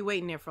 I might be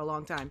waiting there for a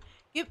long time.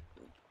 Yep.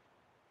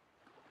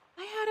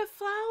 I had a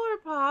flower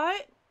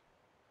pot.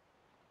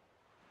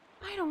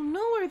 I don't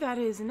know where that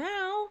is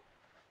now.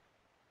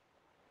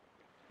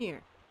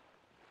 Here.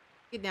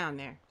 Get down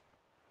there.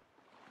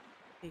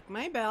 Take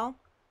my bell.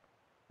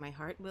 My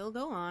heart will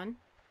go on.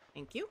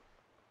 Thank you.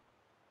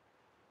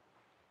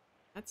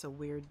 That's a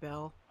weird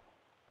bell.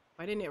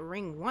 Why didn't it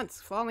ring once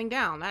falling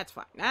down? That's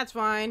fine. That's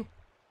fine.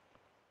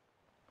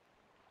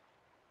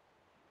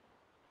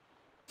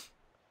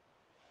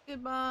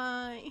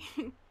 Goodbye.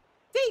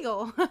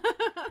 Seagull.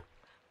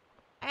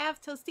 I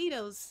have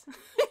Tostitos.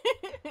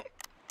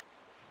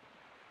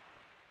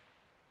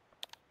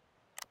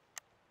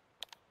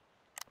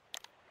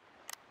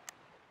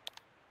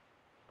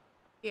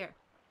 Here.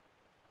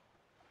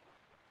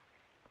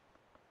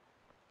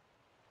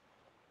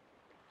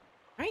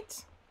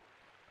 Right.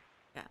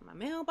 Got my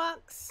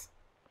mailbox.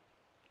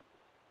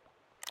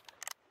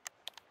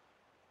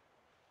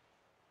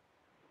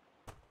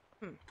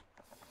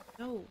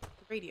 No,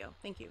 the radio.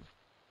 Thank you.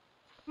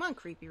 Come on,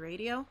 creepy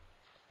radio.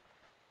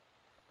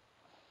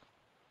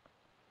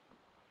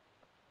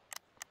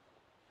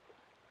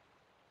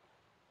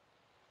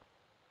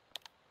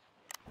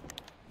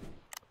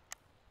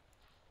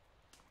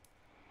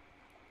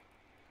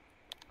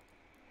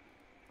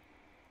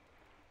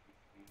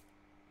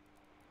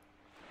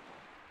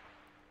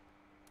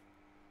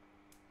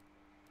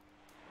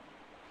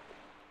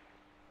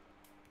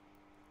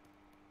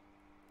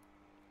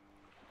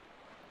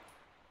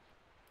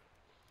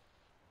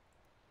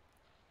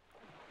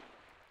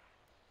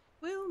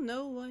 Will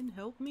no one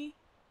help me?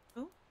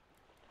 Oh?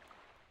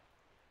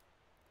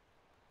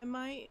 Am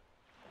I...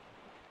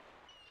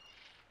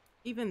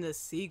 Even the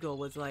seagull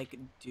was like,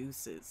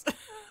 deuces.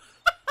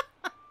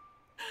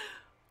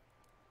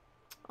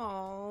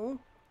 Oh.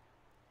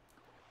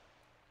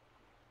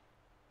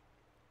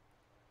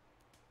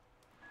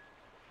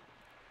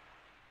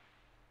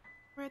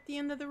 We're at the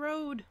end of the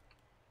road.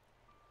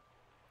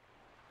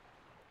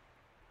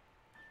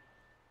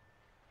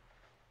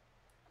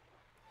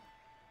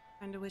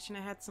 Kinda wishing I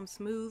had some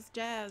smooth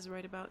jazz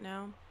right about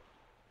now.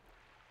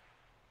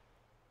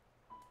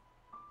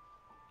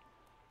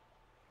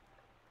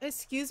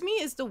 Excuse me,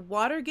 is the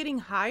water getting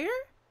higher?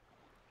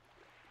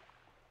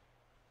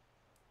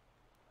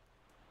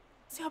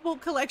 Sailboat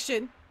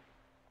collection.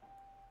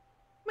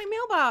 My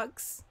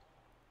mailbox.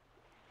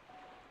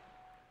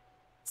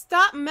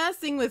 Stop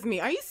messing with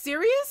me. Are you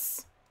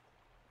serious?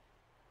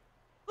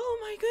 Oh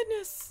my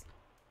goodness.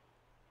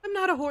 I'm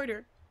not a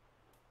hoarder.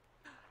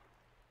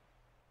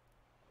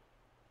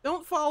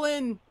 Don't fall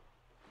in.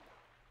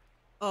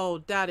 Oh,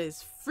 that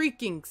is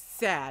freaking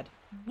sad.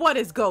 What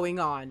is going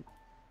on?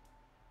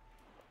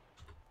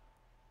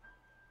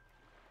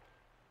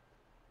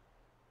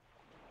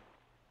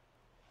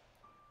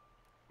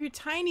 You're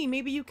tiny.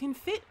 Maybe you can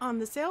fit on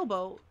the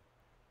sailboat.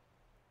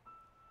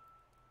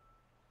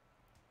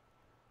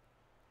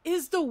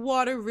 Is the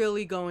water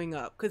really going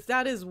up? Because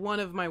that is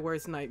one of my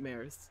worst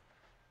nightmares.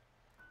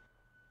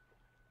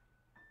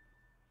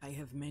 I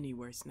have many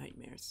worse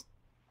nightmares.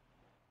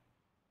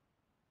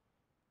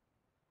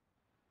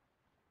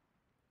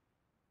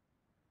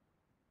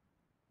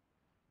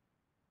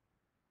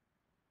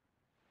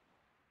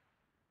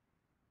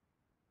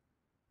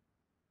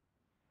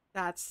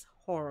 That's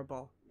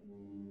horrible.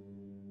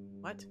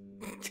 What?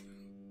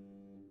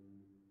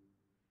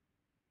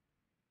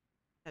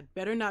 That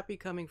better not be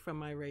coming from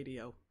my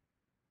radio.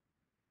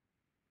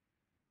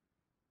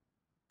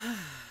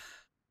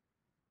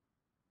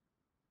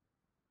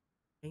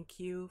 Thank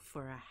you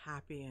for a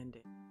happy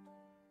ending.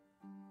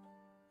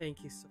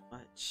 Thank you so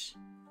much.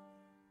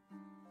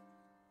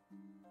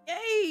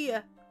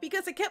 Yay!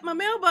 Because I kept my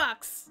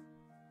mailbox!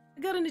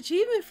 I got an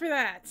achievement for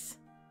that!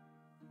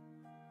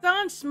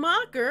 Don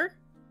Schmacher!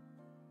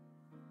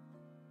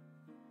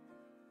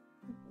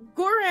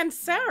 Goran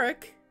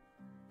Sarek,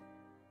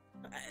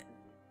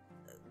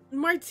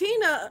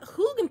 Martina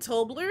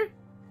Hugentobler,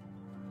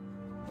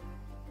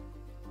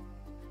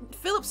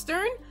 Philip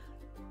Stern,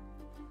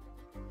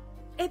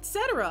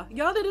 etc.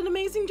 Y'all did an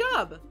amazing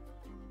job.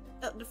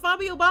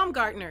 Fabio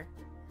Baumgartner.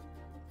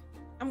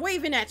 I'm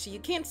waving at you. You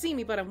can't see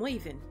me, but I'm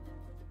waving.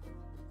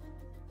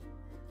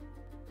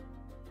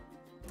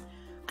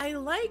 I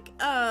like,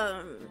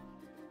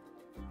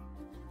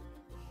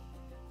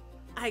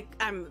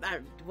 I'm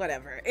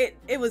whatever.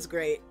 It was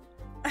great.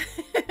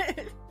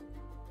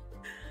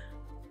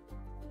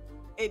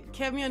 It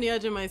kept me on the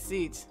edge of my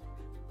seat.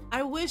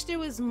 I wish there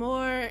was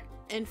more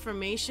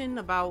information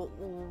about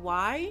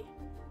why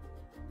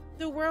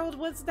the world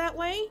was that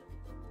way.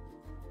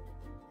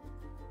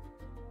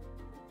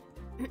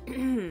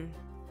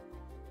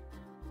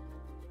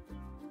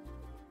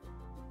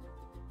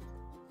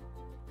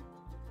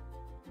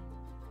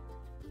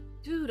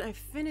 Dude, I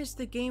finished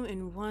the game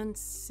in one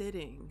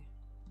sitting.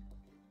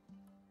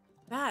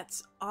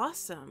 That's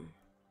awesome.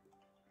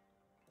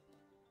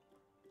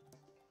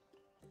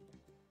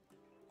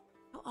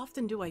 How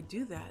often do I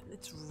do that?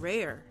 It's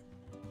rare.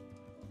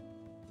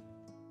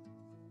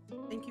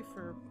 Thank you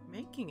for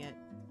making it.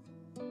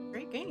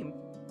 Great game.